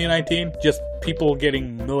up 2019, just people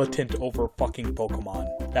getting militant over fucking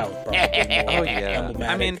Pokemon. That was probably emblematic.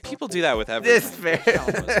 I mean, people do that with everything.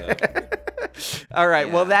 All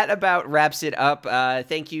right, well, that about wraps it up.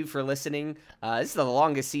 Thank you for listening. This is the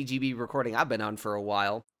longest CGB recording I've been on for a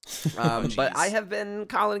while. But I have been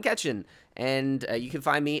Colin Ketchen, and you can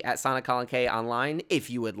find me at Sonic Colin K online if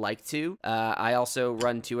you would like to. I also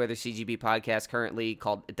run two other CGB podcasts currently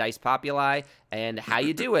called Dice Populi and How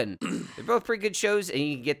You Doin'. They're both pretty good shows, and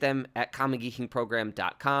you can get them at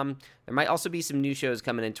commongeekingprogram.com. There might also be some new shows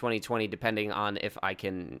coming in 2020, depending on if I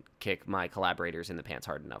can kick my collaborators in the pants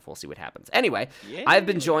hard enough. We'll see what happens. Anyway, I've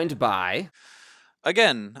been joined by...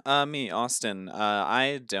 Again, me, Austin.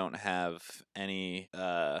 I don't have any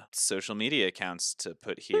social media accounts to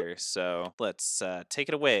put here, so let's take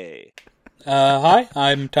it away. Hi,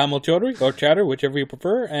 I'm Taimul Chaudhary, or Chatter, whichever you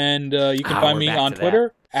prefer, and you can find me on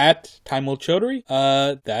Twitter at Taimul Chaudhary.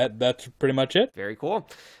 That's pretty much it. Very cool.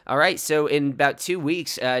 All right, so in about 2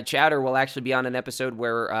 weeks, Chatter will actually be on an episode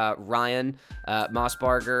where Ryan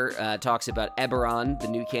Mossbarger talks about Eberron, the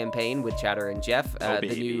new campaign with Chatter and Jeff, the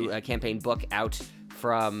new campaign book out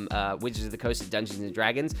from Wizards of the Coast of Dungeons and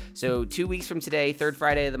Dragons. So 2 weeks from today, third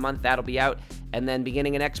Friday of the month, that'll be out. And then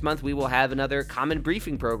beginning of next month, we will have another common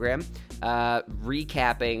briefing program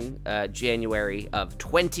recapping January of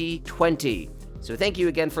 2020. So thank you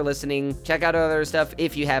again for listening. Check out other stuff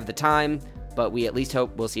if you have the time, but we at least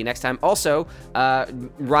hope we'll see you next time. Also,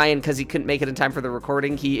 Ryan, because he couldn't make it in time for the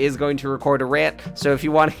recording, he is going to record a rant. So if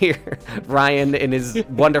you want to hear Ryan in his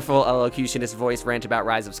wonderful elocutionist voice rant about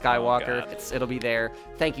Rise of Skywalker, it'll be there.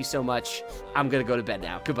 Thank you so much. I'm going to go to bed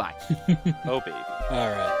now. Goodbye. Oh, baby. All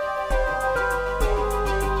right.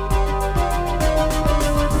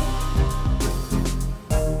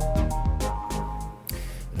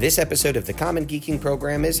 This episode of the Common Geeking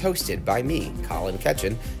Program is hosted by me, Colin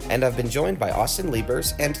Ketchen, and I've been joined by Austin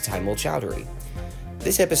Liebers and Taimul Chowdhury.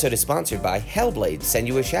 This episode is sponsored by Hellblade: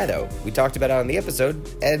 Senua's Shadow. We talked about it on the episode,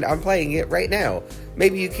 and I'm playing it right now.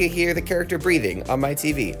 Maybe you can hear the character breathing on my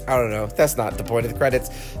TV. I don't know. That's not the point of the credits.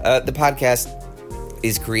 The podcast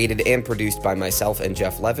is created and produced by myself and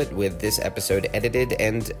Jeff Levitt, with this episode edited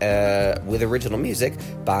and with original music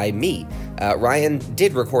by me. Ryan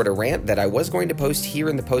did record a rant that I was going to post here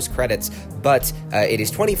in the post-credits, but it is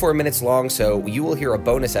 24 minutes long, so you will hear a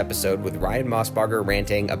bonus episode with Ryan Mossbarger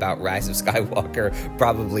ranting about Rise of Skywalker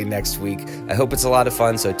probably next week. I hope it's a lot of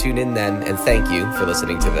fun, so tune in then, and thank you for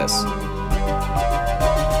listening to this.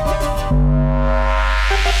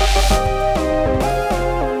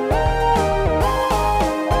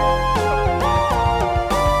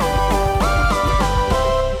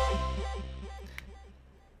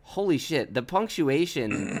 Holy shit, the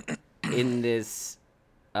punctuation in this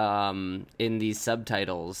in these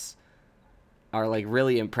subtitles are like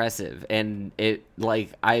really impressive, and it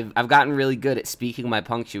like I've gotten really good at speaking my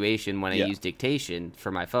punctuation when I use dictation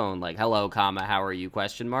for my phone, like hello, comma, how are you,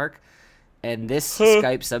 question mark. And this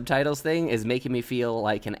Skype subtitles thing is making me feel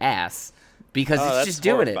like an ass because it's just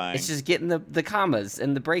doing horrifying. It's just getting the commas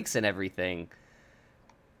and the breaks and everything.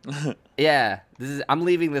 Yeah, I'm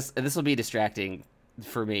leaving this. This will be distracting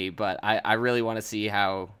for me, but I really want to see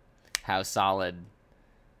how solid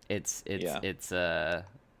its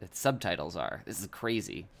subtitles are. This is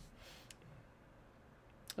crazy.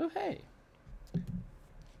 Oh hey,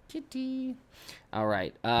 kitty. All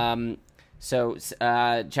right. So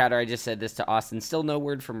Chowder, I just said this to Austin. Still no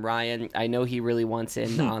word from Ryan. I know he really wants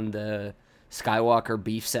in on the Skywalker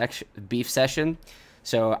beef session.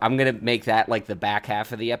 So I'm going to make that like the back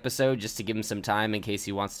half of the episode just to give him some time in case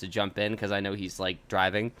he wants to jump in, because I know he's like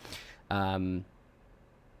driving. The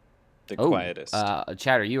quietest.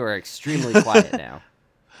 Chowder, you are extremely quiet now.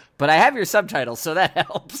 But I have your subtitles, so that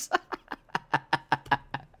helps.